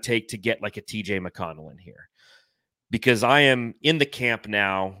would kind of take to get like a TJ McConnell in here. Because I am in the camp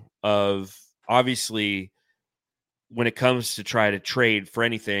now of, obviously, when it comes to try to trade for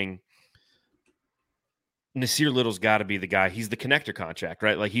anything, Nasir Little's got to be the guy. He's the connector contract,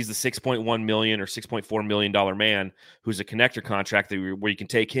 right? Like he's the $6.1 million or $6.4 million man who's a connector contract where you can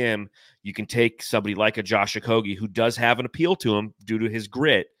take him. You can take somebody like a Josh Okogie who does have an appeal to him due to his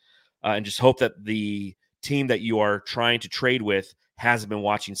grit, and just hope that the team that you are trying to trade with hasn't been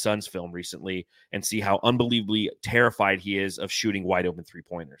watching Suns film recently and see how unbelievably terrified he is of shooting wide open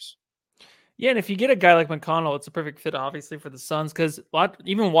 3-pointers. Yeah, and if you get a guy like McConnell, it's a perfect fit, obviously, for the Suns, because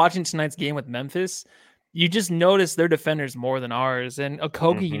even watching tonight's game with Memphis, you just notice their defenders more than ours. And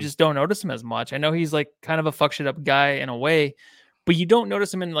Okogie, you just don't notice him as much. I know he's like kind of a fuck shit up guy in a way, but you don't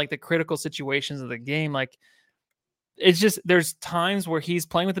notice him in like the critical situations of the game. Like it's just, there's times where he's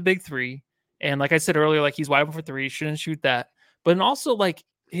playing with the big three. And like I said earlier, like he's wide open for three, shouldn't shoot that. But then also like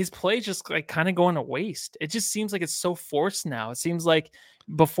his play just like kind of going to waste. It just seems like it's so forced now. It seems like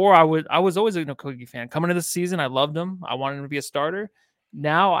before I was always an Okogie fan. Coming into the season, I loved him. I wanted him to be a starter.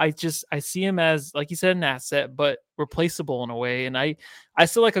 Now I see him as, like you said, an asset, but replaceable in a way. And I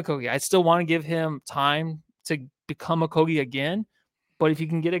still like Okogie. I still want to give him time to become Okogie again. But if you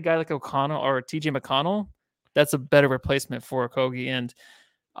can get a guy like O'Connell or TJ McConnell, that's a better replacement for Okogie. And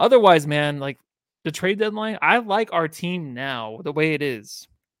otherwise, man, like the trade deadline, I like our team now the way it is.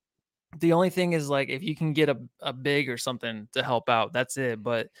 The only thing is like if you can get a big or something to help out, that's it.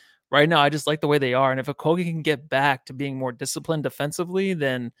 But right now, I just like the way they are. And if Okogie can get back to being more disciplined defensively,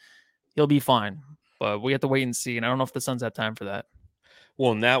 then he'll be fine. But we have to wait and see. And I don't know if the Suns have time for that.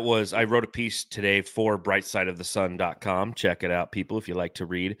 Well, and that was, I wrote a piece today for brightsideofthesun.com. Check it out, people, if you like to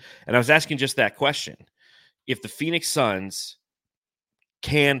read. And I was asking just that question. If the Phoenix Suns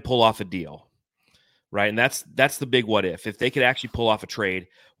can pull off a deal, right? And that's the big what if. If they could actually pull off a trade,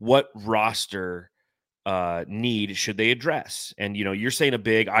 what roster need should they address? And you're saying a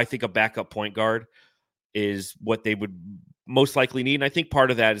big, I think a backup point guard is what they would most likely need. And I think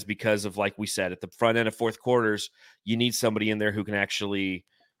part of that is because of, like we said, at the front end of fourth quarters, you need somebody in there who can actually,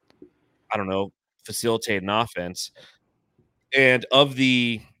 I don't know, facilitate an offense. And of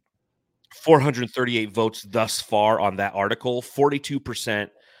the 438 votes thus far on that article, 42%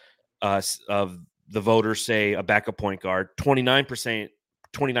 of the voters say a backup point guard,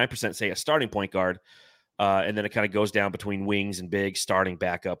 29% say a starting point guard, and then it kind of goes down between wings and big, starting,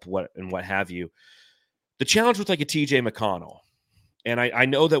 backup, what have you. The challenge with like a TJ McConnell, and I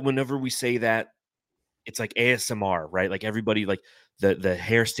know that whenever we say that, it's like ASMR, right? Like everybody, like the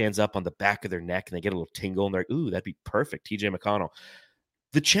hair stands up on the back of their neck and they get a little tingle and they're like, ooh, that'd be perfect, TJ McConnell.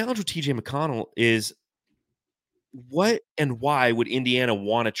 The challenge with TJ McConnell is what and why would Indiana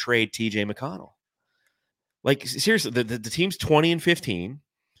want to trade TJ McConnell? Like, seriously, the team's 20-15.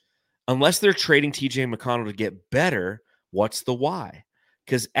 Unless they're trading TJ McConnell to get better, what's the why?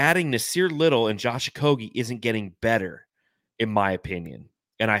 Because adding Nasir Little and Josh Okogie isn't getting better, in my opinion.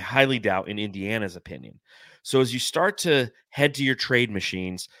 And I highly doubt in Indiana's opinion. So as you start to head to your trade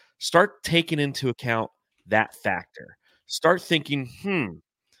machines, start taking into account that factor. Start thinking,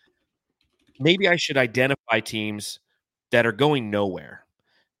 maybe I should identify teams that are going nowhere.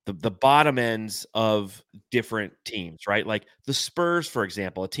 The bottom ends of different teams, right? Like the Spurs, for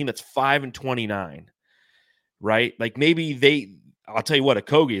example, a team that's 5-29, right? Like maybe I'll tell you what,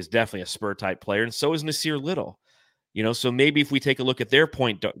 Okogie is definitely a Spur type player, and so is Nasir Little. So maybe if we take a look at their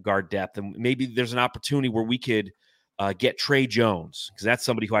point guard depth, and maybe there's an opportunity where we could get Trey Jones, because that's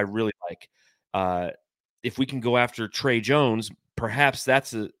somebody who I really like. If we can go after Trey Jones, perhaps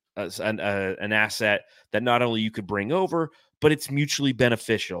that's an asset that not only you could bring over, but it's mutually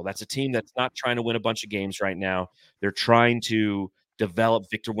beneficial. That's a team that's not trying to win a bunch of games right now. They're trying to develop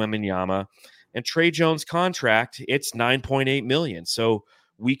Victor Wembanyama. And Trey Jones' contract, it's $9.8 million. So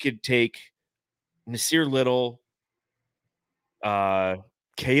we could take Nasir Little, Keita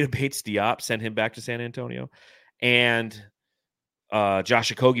Bates-Diop, send him back to San Antonio, and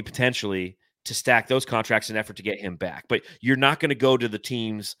Josh Okogie potentially to stack those contracts in effort to get him back. But you're not going to go to the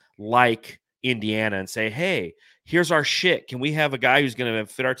teams like Indiana and say, hey, here's our shit. Can we have a guy who's going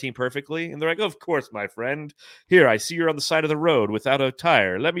to fit our team perfectly? And they're like, of course, my friend. Here, I see you're on the side of the road without a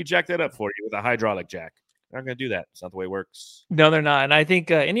tire. Let me jack that up for you with a hydraulic jack. They're not going to do that. It's not the way it works. No, they're not. And I think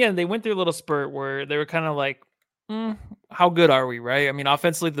Indiana, they went through a little spurt where they were kind of like, how good are we, right? I mean,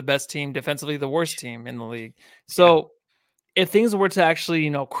 offensively, the best team, defensively, the worst team in the league. So if things were to actually,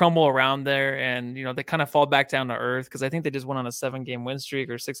 crumble around there and, they kind of fall back down to earth, because I think they just went on a 7-game win streak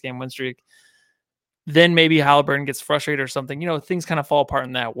or 6-game win streak, then maybe Halliburton gets frustrated or something, things kind of fall apart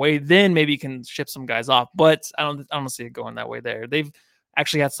in that way. Then maybe you can ship some guys off, but I don't see it going that way there. They've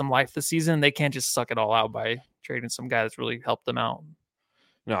actually had some life this season. They can't just suck it all out by trading some guy that's really helped them out.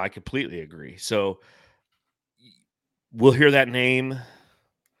 No, I completely agree. So we'll hear that name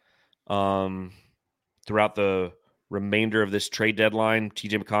throughout the remainder of this trade deadline.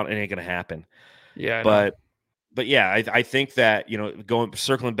 TJ McConnell, it ain't going to happen. Yeah, But yeah, I think that,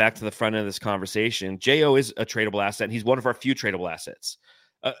 circling back to the front end of this conversation, J.O. is a tradable asset, and he's one of our few tradable assets.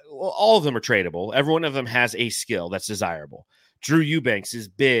 All of them are tradable. Every one of them has a skill that's desirable. Drew Eubanks is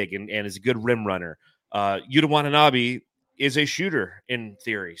big and is a good rim runner. Yuta Watanabe is a shooter in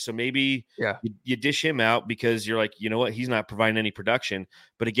theory. So maybe you dish him out because you're like, you know what, he's not providing any production.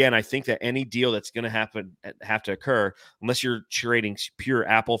 But again, I think that any deal that's going to have to occur, unless you're trading pure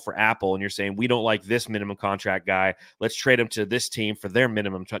apple for apple and you're saying, we don't like this minimum contract guy, let's trade him to this team for their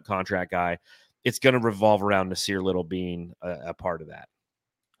minimum contract guy, it's going to revolve around Nasir Little being a part of that.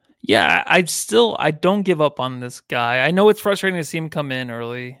 Yeah, I don't give up on this guy. I know it's frustrating to see him come in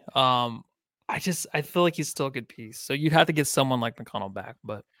early. I feel like he's still a good piece. So you'd have to get someone like McConnell back,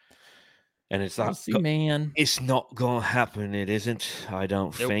 but it's not. Man, it's not gonna happen. It isn't. I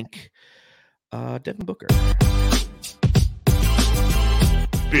don't think. Devin Booker.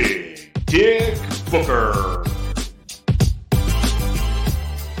 Big Dick Booker.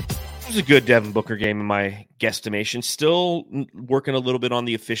 It was a good Devin Booker game in my guesstimation. Still working a little bit on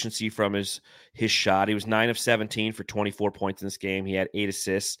the efficiency from his shot. He was 9 of 17 for 24 points in this game. He had 8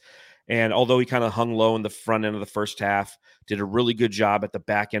 assists. And although he kind of hung low in the front end of the first half, did a really good job at the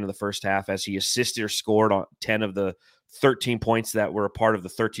back end of the first half as he assisted or scored on 10 of the 13 points that were a part of the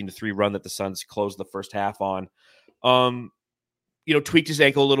 13-3 run that the Suns closed the first half on. Tweaked his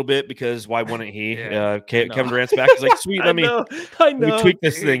ankle a little bit because why wouldn't he? Kevin Durant's back. He's like, sweet, let me tweak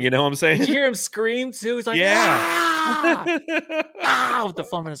this thing. You know what I'm saying? Did you hear him scream too? He's like, with the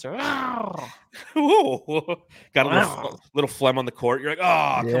phlegm in his throat. Got a little phlegm on the court. You're like,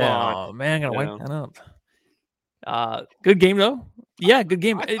 oh, come on. Oh, man, I got to wipe that up. Good game, though. Yeah, good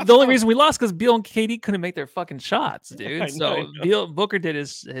game. The only reason we lost because Beal and KD couldn't make their fucking shots, dude. I know. Booker did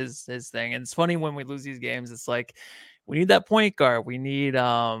his thing. And it's funny when we lose these games, it's like, we need that point guard. We need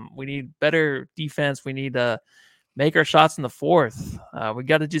better defense. We need to make our shots in the fourth. We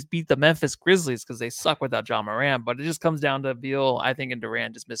got to just beat the Memphis Grizzlies because they suck without John Morant. But it just comes down to Beal, I think, and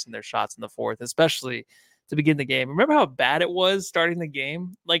Durant just missing their shots in the fourth, especially to begin the game. Remember how bad it was starting the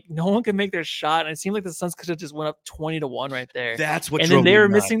game? Like no one could make their shot, and it seemed like the Suns could have just went up 20-1 right there. That's what. And then they were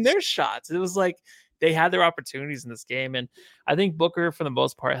missing their shots. It was like they had their opportunities in this game, and I think Booker, for the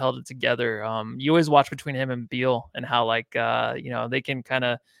most part, held it together. You always watch between him and Beal and how, like, they can kind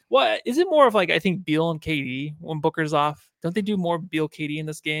of. What is it more of like? I think Beal and KD when Booker's off. Don't they do more Beal KD in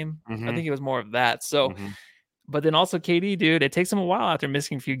this game? Mm-hmm. I think it was more of that. So, but then also KD, dude, it takes him a while after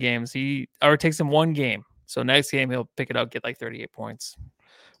missing a few games. It takes him one game. So next game he'll pick it up, get like 38 points.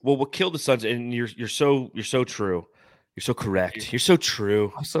 Well, what killed the Suns, and you're so true. You're so correct. You're so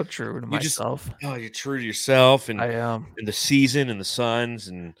true. I'm so true to myself. You're true to yourself, and I am. And the season and the Suns,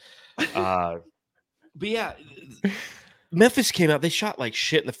 and but yeah, Memphis came out. They shot like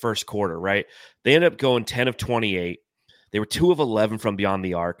shit in the first quarter, right? They ended up going 10 of 28. They were 2 of 11 from beyond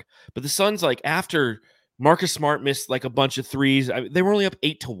the arc. But the Suns, like after Marcus Smart missed like a bunch of threes, they were only up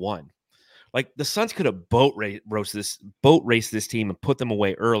 8-1. Like the Suns could have boat raced this team and put them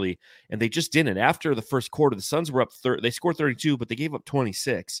away early, and they just didn't. After the first quarter, the Suns were up. They scored 32, but they gave up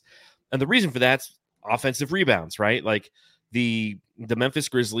 26. And the reason for that's offensive rebounds, right? Like the Memphis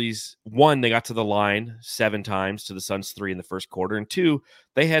Grizzlies, 1, they got to the line 7 times to the Suns 3 in the first quarter, and 2,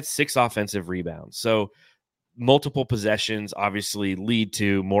 they had 6 offensive rebounds. So multiple possessions obviously lead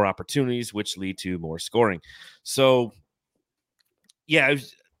to more opportunities, which lead to more scoring. So yeah,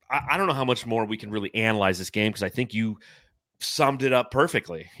 I don't know how much more we can really analyze this game because I think you summed it up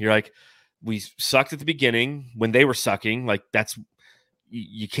perfectly. You're like, we sucked at the beginning when they were sucking. Like that's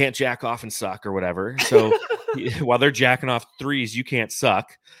you can't jack off and suck or whatever. So while they're jacking off threes, you can't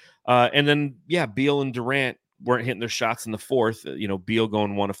suck. And then Beal and Durant weren't hitting their shots in the fourth. Beal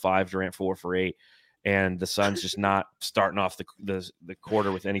going 1 of 5, Durant 4 for 8, and the Suns just not starting off the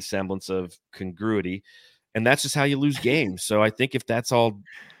quarter with any semblance of congruity. And that's just how you lose games. So I think if that's all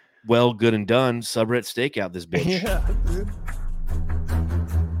well, good and done, subreddit stakeout this bitch. Yeah, dude.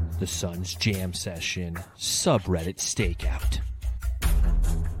 The Suns Jam Session subreddit stakeout.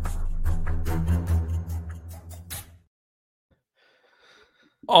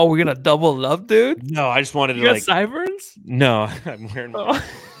 Oh, we're gonna double up, dude. No, I just wanted You to got sideburns? No, I'm wearing. Oh.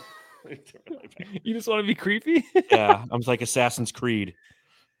 You just want to be creepy? Yeah, I'm like Assassin's Creed.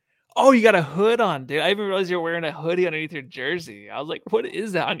 Oh, you got a hood on, dude. I even realized you're wearing a hoodie underneath your jersey. I was like, what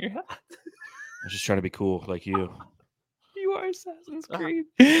is that on your head? I was just trying to be cool like you. You are Assassin's Creed.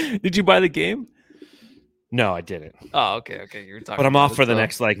 Did you buy the game? No, I didn't. Oh, okay. You were talking. But I'm about off it, for the so-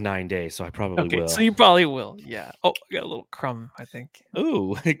 next 9 days, so I probably Okay, will. so you probably will. Yeah. Oh, I got a little crumb. I think.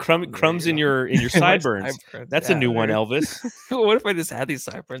 Ooh, crumbs you in go. your My sideburns. sideburns, That's a yeah, new one, they're- Elvis. What if I just had these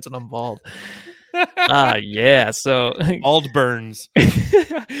sideburns and I'm bald? Yeah. So Ald burns.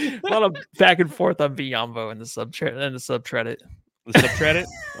 a lot of back and forth on Biombo and the subreddit. The subreddit.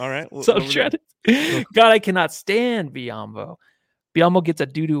 All right. what was that? Subreddit. God, I cannot stand Biombo. Biombo gets a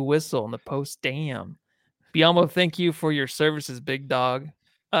doo-doo whistle in the post. Damn. Biombo, thank you for your services, big dog.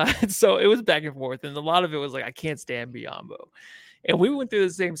 So it was back and forth, and a lot of it was like, I can't stand Biombo. And we went through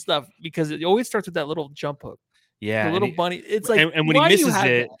the same stuff because it always starts with that little jump hook. Yeah, The and little he- bunny. It's like, and when he why do you misses have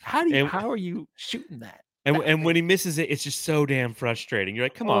it, that? and- How are you shooting that? and when he misses it, it's just so damn frustrating. You're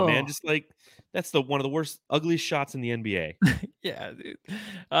like, come on, man, Oh. just like that's one of the worst, ugliest shots in the NBA. Yeah, dude.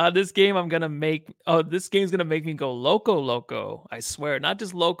 This game I'm gonna make. Oh, this game's gonna make me go loco. I swear, not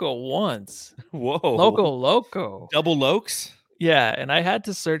just loco once. Whoa, Loco. double lokes. Yeah, and I had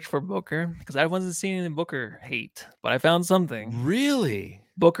to search for Booker because I wasn't seeing any Booker hate, but I found something. Really?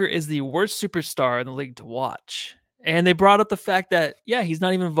 Booker is the worst superstar in the league to watch. And they brought up the fact that, he's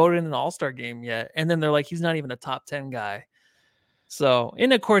not even voted in an All-Star game yet. And then they're like, he's not even a top 10 guy. So,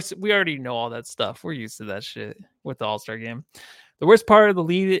 and of course, we already know all that stuff. We're used to that shit with the All-Star game. The worst part of the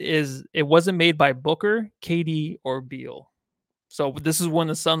league is it wasn't made by Booker, KD, or Beal. So this is when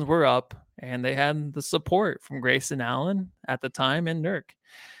the Suns were up, and they had the support from Grayson Allen at the time and Nurk.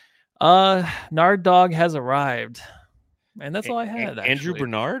 Nard Dog has arrived. And that's all I had. Andrew actually.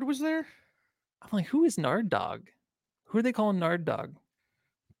 Bernard was there. I'm like, who is Nard Dog? Who are they calling Nard Dog?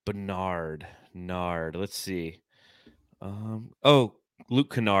 Bernard. Let's see.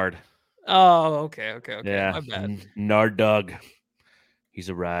 Luke Kennard. Oh, okay. Yeah, My bad. Nard Dog. He's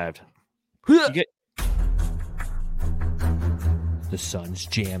arrived. You get The Suns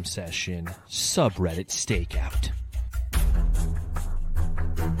Jam Session subreddit stakeout.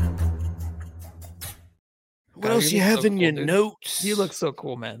 what God, else you you look have so in cool, your dude. notes? You look so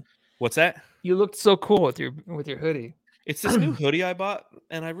cool, man. What's that? You looked so cool with your hoodie. It's this new hoodie I bought,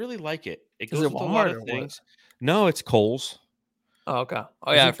 and I really like it. It Is goes it with a lot Walmart or of what? things. No, it's Kohl's. Oh, okay. Oh,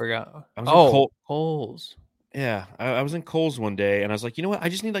 was yeah, I in- forgot. I was in Kohl's. Yeah, I was in Kohl's one day, and I was like, you know what? I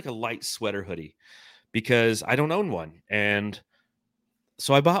just need like a light sweater hoodie because I don't own one, and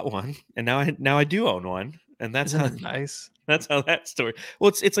so I bought one, and now I do own one, and that's Isn't how that nice? that's how that story.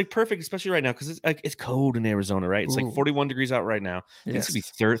 Well, it's like perfect, especially right now because it's cold in Arizona, right? It's Ooh. like 41 degrees out right now. I think it's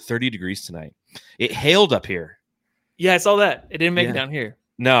Yes. gonna be 30 degrees tonight. It hailed up here. Yeah, I saw that. It didn't make Yeah. it down here.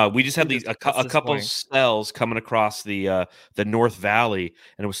 No, we just had Dude, these a that's couple disappointing. cells coming across the North Valley,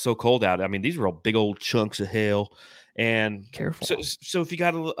 and it was so cold out. I mean, these were all big old chunks of hail. And Careful. so if you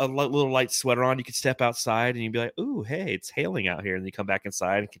got a little light sweater on, you could step outside and you'd be like, "Ooh, hey, it's hailing out here," and then you come back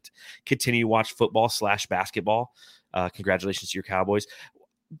inside and continue to watch football / basketball. Congratulations to your Cowboys.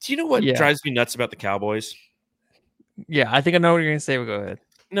 Do you know what Yeah. drives me nuts about the Cowboys? Yeah, I think I know what you're gonna say. But go ahead.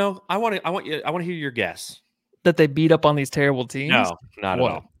 No, I want to hear your guess. That they beat up on these terrible teams. No, not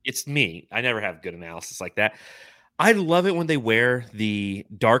What? at all. It's me. I never have good analysis like that. I love it when they wear the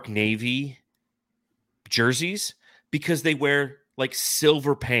dark navy jerseys because they wear like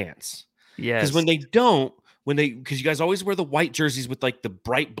silver pants. Yes. Because when they don't, because you guys always wear the white jerseys with like the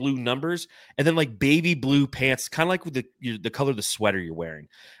bright blue numbers and then like baby blue pants, kind of like with the color of the sweater you're wearing.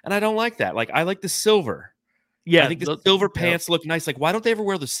 And I don't like that. Like I like the silver. yeah, I think the those- silver yeah. pants look nice. Like why don't they ever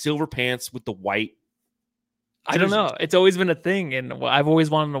wear the silver pants with the white? I don't know. jerseys? It's always been a thing, and I've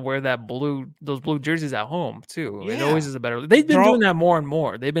always wanted to wear those blue jerseys at home too. It Yeah. always is a better. They've been They're all- doing that more and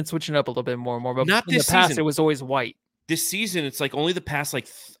more. They've been switching up a little bit more and more. But Not in the this past, season. it was always white. This season, it's like only the past, like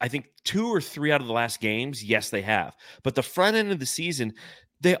I think 2 or 3 out of the last games. Yes, they have. But the front end of the season,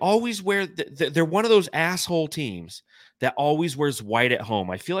 they always wear. They're one of those asshole teams that always wears white at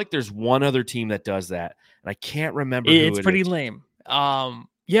home. I feel like there's one other team that does that, and I can't remember who It's it pretty is. lame.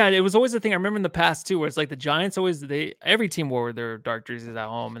 Yeah, it was always the thing. I remember in the past too, where it's like the Giants every team wore their dark jerseys at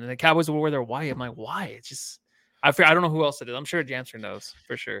home, and then the Cowboys would wear their white. I'm like, why? It's just I don't know who else it is. I'm sure Jamster knows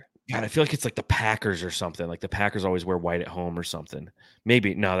for sure. God, I feel like it's like the Packers or something. Like the Packers always wear white at home or something.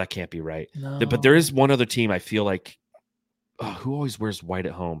 Maybe no, that can't be right. But there is one other team I feel like who always wears white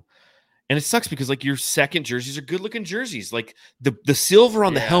at home. And it sucks because like your second jerseys are good looking jerseys. Like the silver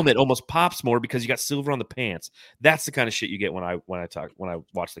on the helmet almost pops more because you got silver on the pants. That's the kind of shit you get when I watch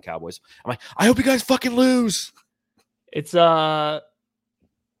the Cowboys. I'm like, I hope you guys fucking lose. It's Seattle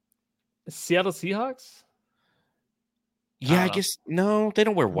Seahawks. Yeah, I guess no, they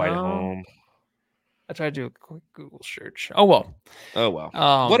don't wear white at home. I tried to do a quick Google search. Oh well.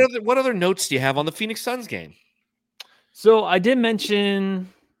 What other notes do you have on the Phoenix Suns game? So I did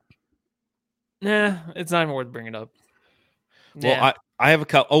mention. Nah, it's not even worth bringing up. Well, I have a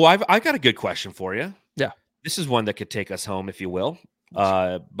couple. Oh, I got a good question for you. Yeah, this is one that could take us home, if you will,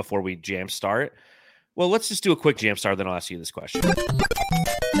 before we jam start. Well, let's just do a quick jam start, then I'll ask you this question.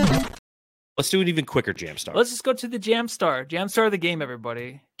 Let's do an even quicker jam start. Let's just go to the jam star. Jam star of the game,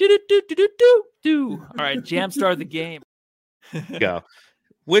 everybody. Do. All right, jam star of the game. Go.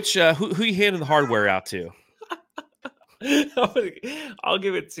 Which who you handing the hardware out to? I'll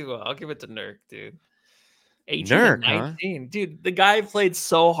give it to Nurk, dude. 18 Nurk, 19. Huh? Dude, the guy played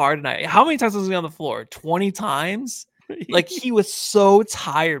so hard tonight. How many times was he on the floor? 20 times? Like he was so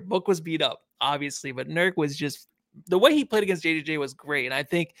tired. Book was beat up, obviously, but Nurk was just the way he played against JJJ was great. And I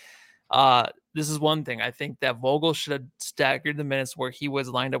think this is one thing. I think that Vogel should have staggered the minutes where he was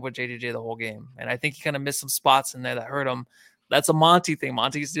lined up with JJJ the whole game. And I think he kind of missed some spots in there that hurt him. That's a Monty thing.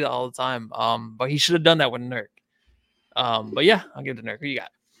 Monty used to do that all the time. But he should have done that with Nurk. But yeah, I'll give it to Nurk. Who you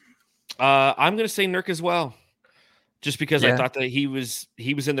got? I'm gonna say Nurk as well, just because I thought that he was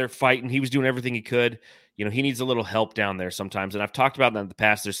in there fighting. He was doing everything he could. You know, he needs a little help down there sometimes. And I've talked about that in the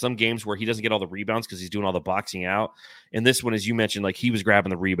past. There's some games where he doesn't get all the rebounds because he's doing all the boxing out. And this one, as you mentioned, like he was grabbing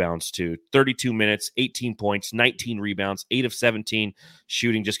the rebounds too. 32 minutes, 18 points, 19 rebounds, 8 of 17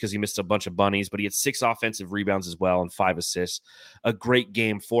 shooting just because he missed a bunch of bunnies. But he had 6 offensive rebounds as well and 5 assists. A great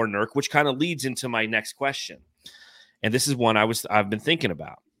game for Nurk, which kind of leads into my next question. And this is one I've been thinking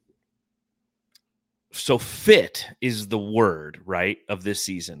about. So fit is the word, right, of this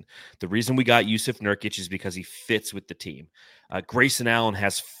season. The reason we got Yusuf Nurkic is because he fits with the team. Grayson Allen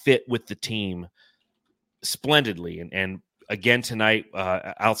has fit with the team splendidly. And again tonight,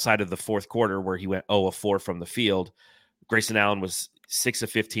 outside of the fourth quarter where he went 0 of 4 from the field, Grayson Allen was 6 of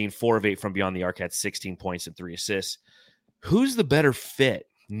 15, 4 of 8 from beyond the arc, had 16 points and 3 assists. Who's the better fit,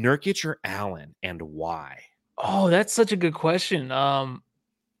 Nurkic or Allen, and why? Oh, that's such a good question. That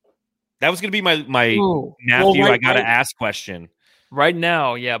was going to be my Matthew, I got to ask question. Right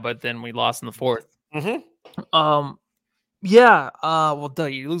now, yeah, but then we lost in the fourth. Mm-hmm. Well, duh,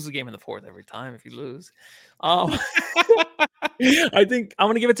 you lose the game in the fourth every time if you lose. I think I'm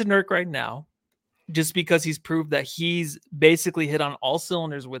going to give it to Nurk right now just because he's proved that he's basically hit on all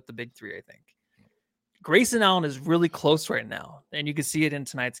cylinders with the big three, I think. Grayson Allen is really close right now, and you can see it in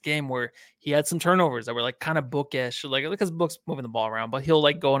tonight's game where he had some turnovers that were like kind of bookish, like because Book's moving the ball around, but he'll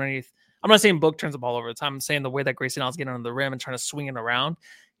like go underneath. I'm not saying Book turns the ball over the time. I'm saying the way that Grayson Allen's getting under the rim and trying to swing it around,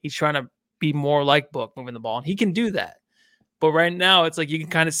 he's trying to be more like Book moving the ball, and he can do that. But right now, it's like you can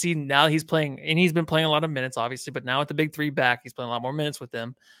kind of see now he's playing, and he's been playing a lot of minutes, obviously. But now with the big three back, he's playing a lot more minutes with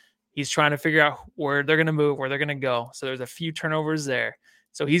them. He's trying to figure out where they're going to move, where they're going to go. So there's a few turnovers there.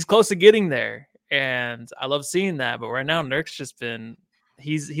 So he's close to getting there. And I love seeing that, but right now Nurk's just been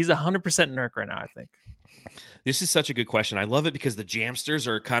he's 100% Nurk right now, I think. This is such a good question. I love it because the Jamsters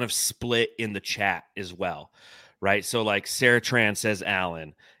are kind of split in the chat as well, right? So like Sarah Tran says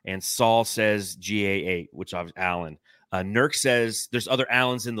Allen, and Saul says GA8, which is Allen. Nurk says there's other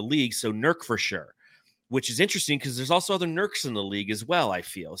Allens in the league, so Nurk for sure, which is interesting because there's also other Nurks in the league as well, I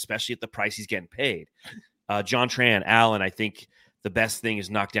feel, especially at the price he's getting paid. John Tran, Allen, I think the best thing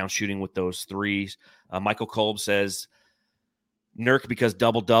is knockdown shooting with those threes. Michael Kolb says Nurk because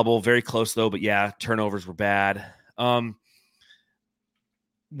double-double. Very close, though, but yeah, turnovers were bad. When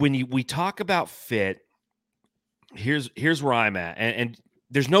we talk about fit, here's where I'm at. And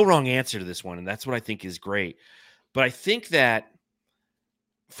there's no wrong answer to this one, and that's what I think is great. But I think that,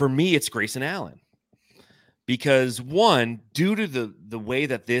 for me, it's Grayson Allen. Because, one, due to the way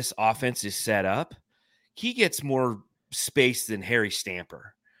that this offense is set up, he gets more space than Harry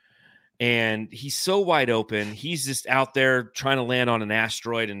Stamper. And he's so wide open. He's just out there trying to land on an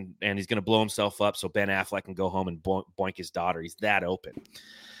asteroid, and he's going to blow himself up so Ben Affleck can go home and boink his daughter. He's that open.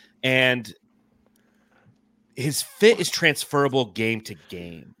 And his fit is transferable game to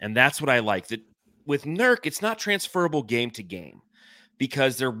game. And that's what I like. That with Nurk, it's not transferable game to game,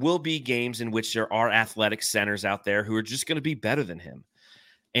 because there will be games in which there are athletic centers out there who are just going to be better than him.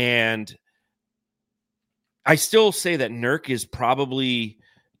 And I still say that Nurk is probably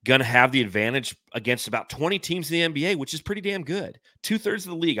going to have the advantage against about 20 teams in the NBA, which is pretty damn good. 2/3 of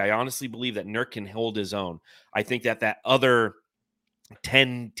the league. I honestly believe that Nurk can hold his own. I think that other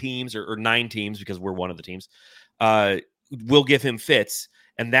 10 teams or 9 teams, because we're one of the teams, will give him fits.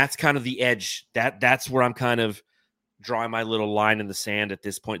 And that's kind of the edge. That's where I'm kind of drawing my little line in the sand at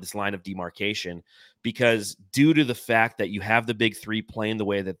this point, this line of demarcation, because due to the fact that you have the big three playing the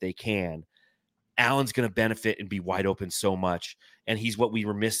way that they can, Allen's going to benefit and be wide open so much. And he's what we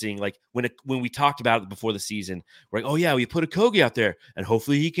were missing. Like when we talked about it before the season, we're like, oh yeah, we put a Kogi out there and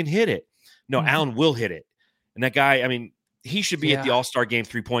hopefully he can hit it. No, Allen will hit it. And that guy, I mean, he should be at the All-Star game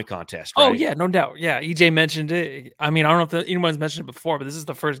 3-point contest. Right? Oh yeah, no doubt. Yeah. EJ mentioned it. I mean, I don't know if anyone's mentioned it before, but this is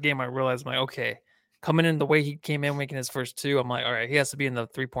the first game I realized, I'm like, okay, coming in the way he came in, making his first 2, I'm like, all right, he has to be in the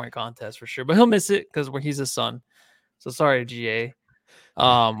 3-point contest for sure, but he'll miss it because he's his son. So sorry, GA.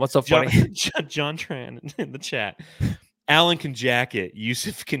 What's so funny? John Tran in the chat. Allen can jack it.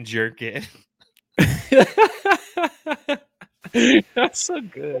 Yusuf can jerk it. That's so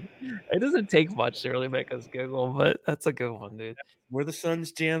good. It doesn't take much to really make us giggle, but that's a good one, dude. We're the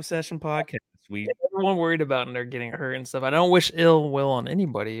Suns Jam Session podcast. Everyone worried about and they're getting hurt and stuff. I don't wish ill will on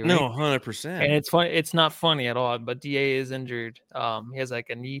anybody. Right? No, 100%. And it's funny. It's not funny at all. But DA is injured. He has like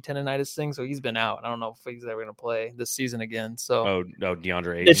a knee tendonitis thing, so he's been out. I don't know if he's ever going to play this season again. So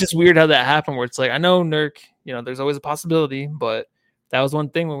DeAndre Ayton. It's just weird how that happened. Where it's like, I know Nurk, there's always a possibility, but that was one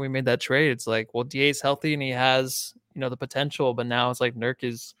thing when we made that trade. It's like, well, DA is healthy and he has the potential, but now it's like Nurk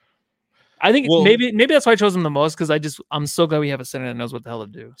is. I think maybe that's why I chose him the most, because I'm so glad we have a center that knows what the hell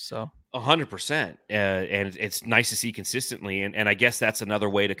to do. So 100%, and it's nice to see consistently, and I guess that's another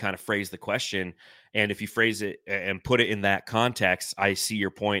way to kind of phrase the question. And if you phrase it and put it in that context, I see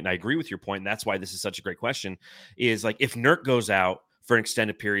your point, and I agree with your point, and that's why this is such a great question. Is like if Nurk goes out for an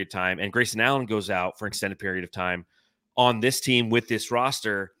extended period of time and Grayson Allen goes out for an extended period of time on this team with this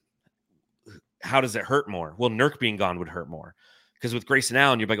roster, how does it hurt more? Well, Nurk being gone would hurt more. Because with Grayson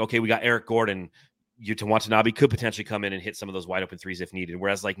Allen, you're like, okay, we got Eric Gordon. Yuta Watanabe could potentially come in and hit some of those wide open threes if needed.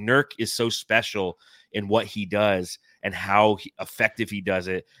 Whereas like Nurk is so special in what he does and how effective he does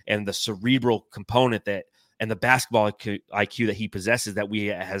it, and the cerebral component and the basketball IQ that he possesses that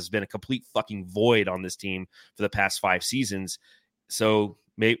has been a complete fucking void on this team for the past 5 seasons. So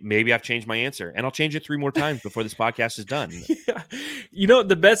maybe I've changed my answer, and I'll change it 3 more times before this podcast is done. Yeah.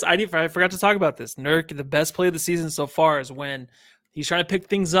 The best I forgot to talk about this. Nurk, the best play of the season so far is when he's trying to pick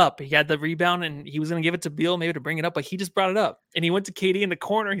things up. He had the rebound and he was going to give it to Beal, maybe to bring it up, but he just brought it up. And he went to KD in the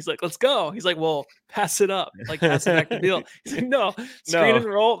corner. He's like, let's go. He's like, well, pass it up. Like, pass it back to Beal. He's like, no, screen and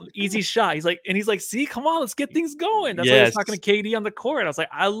roll, easy shot. He's like, see, come on, let's get things going. That's why I was talking to KD on the court. I was like,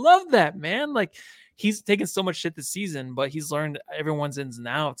 I love that, man. Like, he's taken so much shit this season, but he's learned everyone's ins and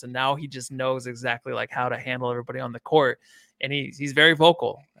outs. And now he just knows exactly like how to handle everybody on the court. And he's very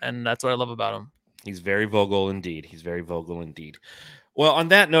vocal. And that's what I love about him. He's very vocal indeed. Well, on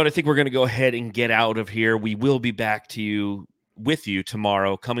that note, I think we're going to go ahead and get out of here. We will be back with you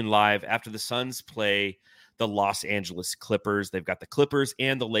tomorrow, coming live after the Suns play the Los Angeles Clippers. They've got the Clippers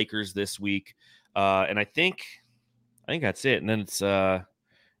and the Lakers this week. And I think that's it. And then it's,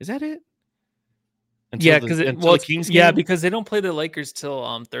 is that it? Because because they don't play the Lakers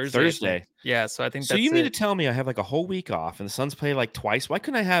till Thursday. Yeah, so I think so. You mean to tell me I have like a whole week off, and the Suns play like twice? Why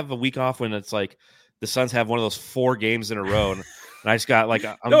couldn't I have a week off when it's like the Suns have one of those 4 games in a row, and I just got like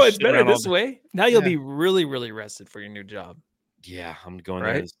no, it's better this way. Now you'll be really, really rested for your new job. Yeah, I'm going.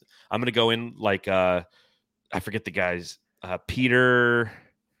 Right? I'm going to go in like I forget the guy's Peter.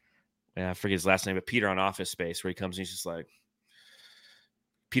 Yeah, I forget his last name, but Peter on Office Space, where he comes and he's just like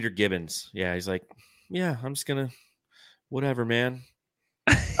Peter Gibbons. Yeah, he's like. Yeah, I'm just gonna, whatever, man.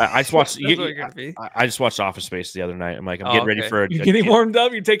 I just watched. I just watched Office Space the other night. I'm like, I'm getting ready for You're getting warmed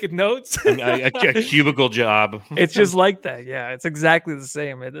up. You're taking notes. a cubicle job. It's just like that. Yeah, it's exactly the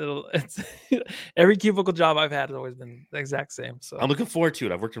same. It's every cubicle job I've had has always been the exact same. So I'm looking forward to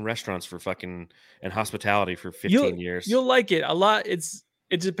it. I've worked in restaurants for and hospitality for 15 years. You'll like it a lot.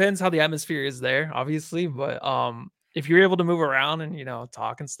 It depends how the atmosphere is there, obviously, but if you're able to move around and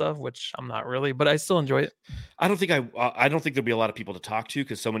talk and stuff, which I'm not really, but I still enjoy it. I don't think there'll be a lot of people to talk to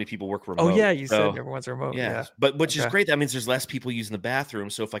because so many people work remote. Oh yeah, you So, said everyone's remote. yeah, Yeah, but which is Okay. great. That means there's less people using the bathroom.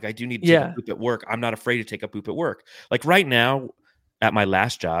 So if like I do need to take Yeah. a poop at work, I'm not afraid to take a poop at work. Like right now at my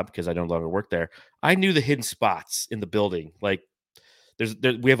last job, because I no longer work there, I knew the hidden spots in the building. Like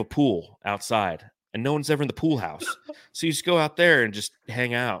we have a pool outside and no one's ever in the pool house. So you just go out there and just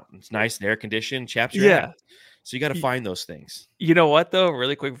hang out. It's nice and air conditioned, chaps your Yeah. ass. So you got to Y- find those things. You know what though?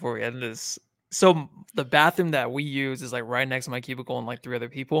 Really quick before we end this. So the bathroom that we use is like right next to my cubicle and like 3 other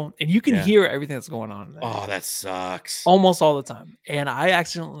people, and you can Yeah. hear everything that's going on in there. Oh, that sucks. Almost all the time. And I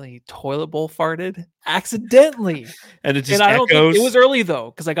accidentally toilet bowl farted accidentally. And it just And I don't think echoes. it was early though,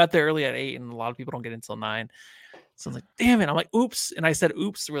 because I got there early at 8 and a lot of people don't get until 9. So I was like, damn it. I'm like, oops. And I said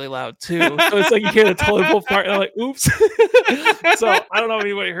oops really loud too. So it's like you hear the toilet bowl fart and I'm like, oops. So I don't know if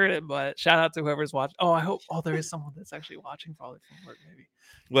anybody heard it, but shout out to whoever's watching. Oh, I hope there is someone that's actually watching probably from work, maybe.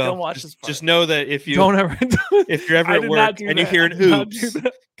 Well, Don't watch this just part. know that if Don't ever do it. if you're ever I at did work not do and you that. hear I an did not do oops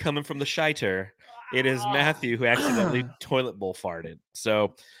that. coming from the shiter, it is Matthew who accidentally toilet bowl farted.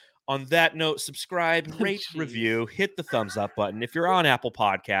 So on that note, subscribe, rate, Jeez. review, hit the thumbs up button. If you're on Apple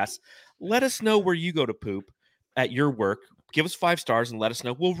Podcasts, let us know where you go to poop at your work. Give us 5 stars and let us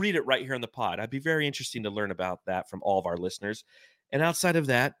know. We'll read it right here on the pod. I'd be very interesting to learn about that from all of our listeners. And outside of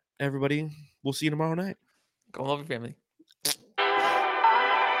that, everybody, we'll see you tomorrow night. Go love your family.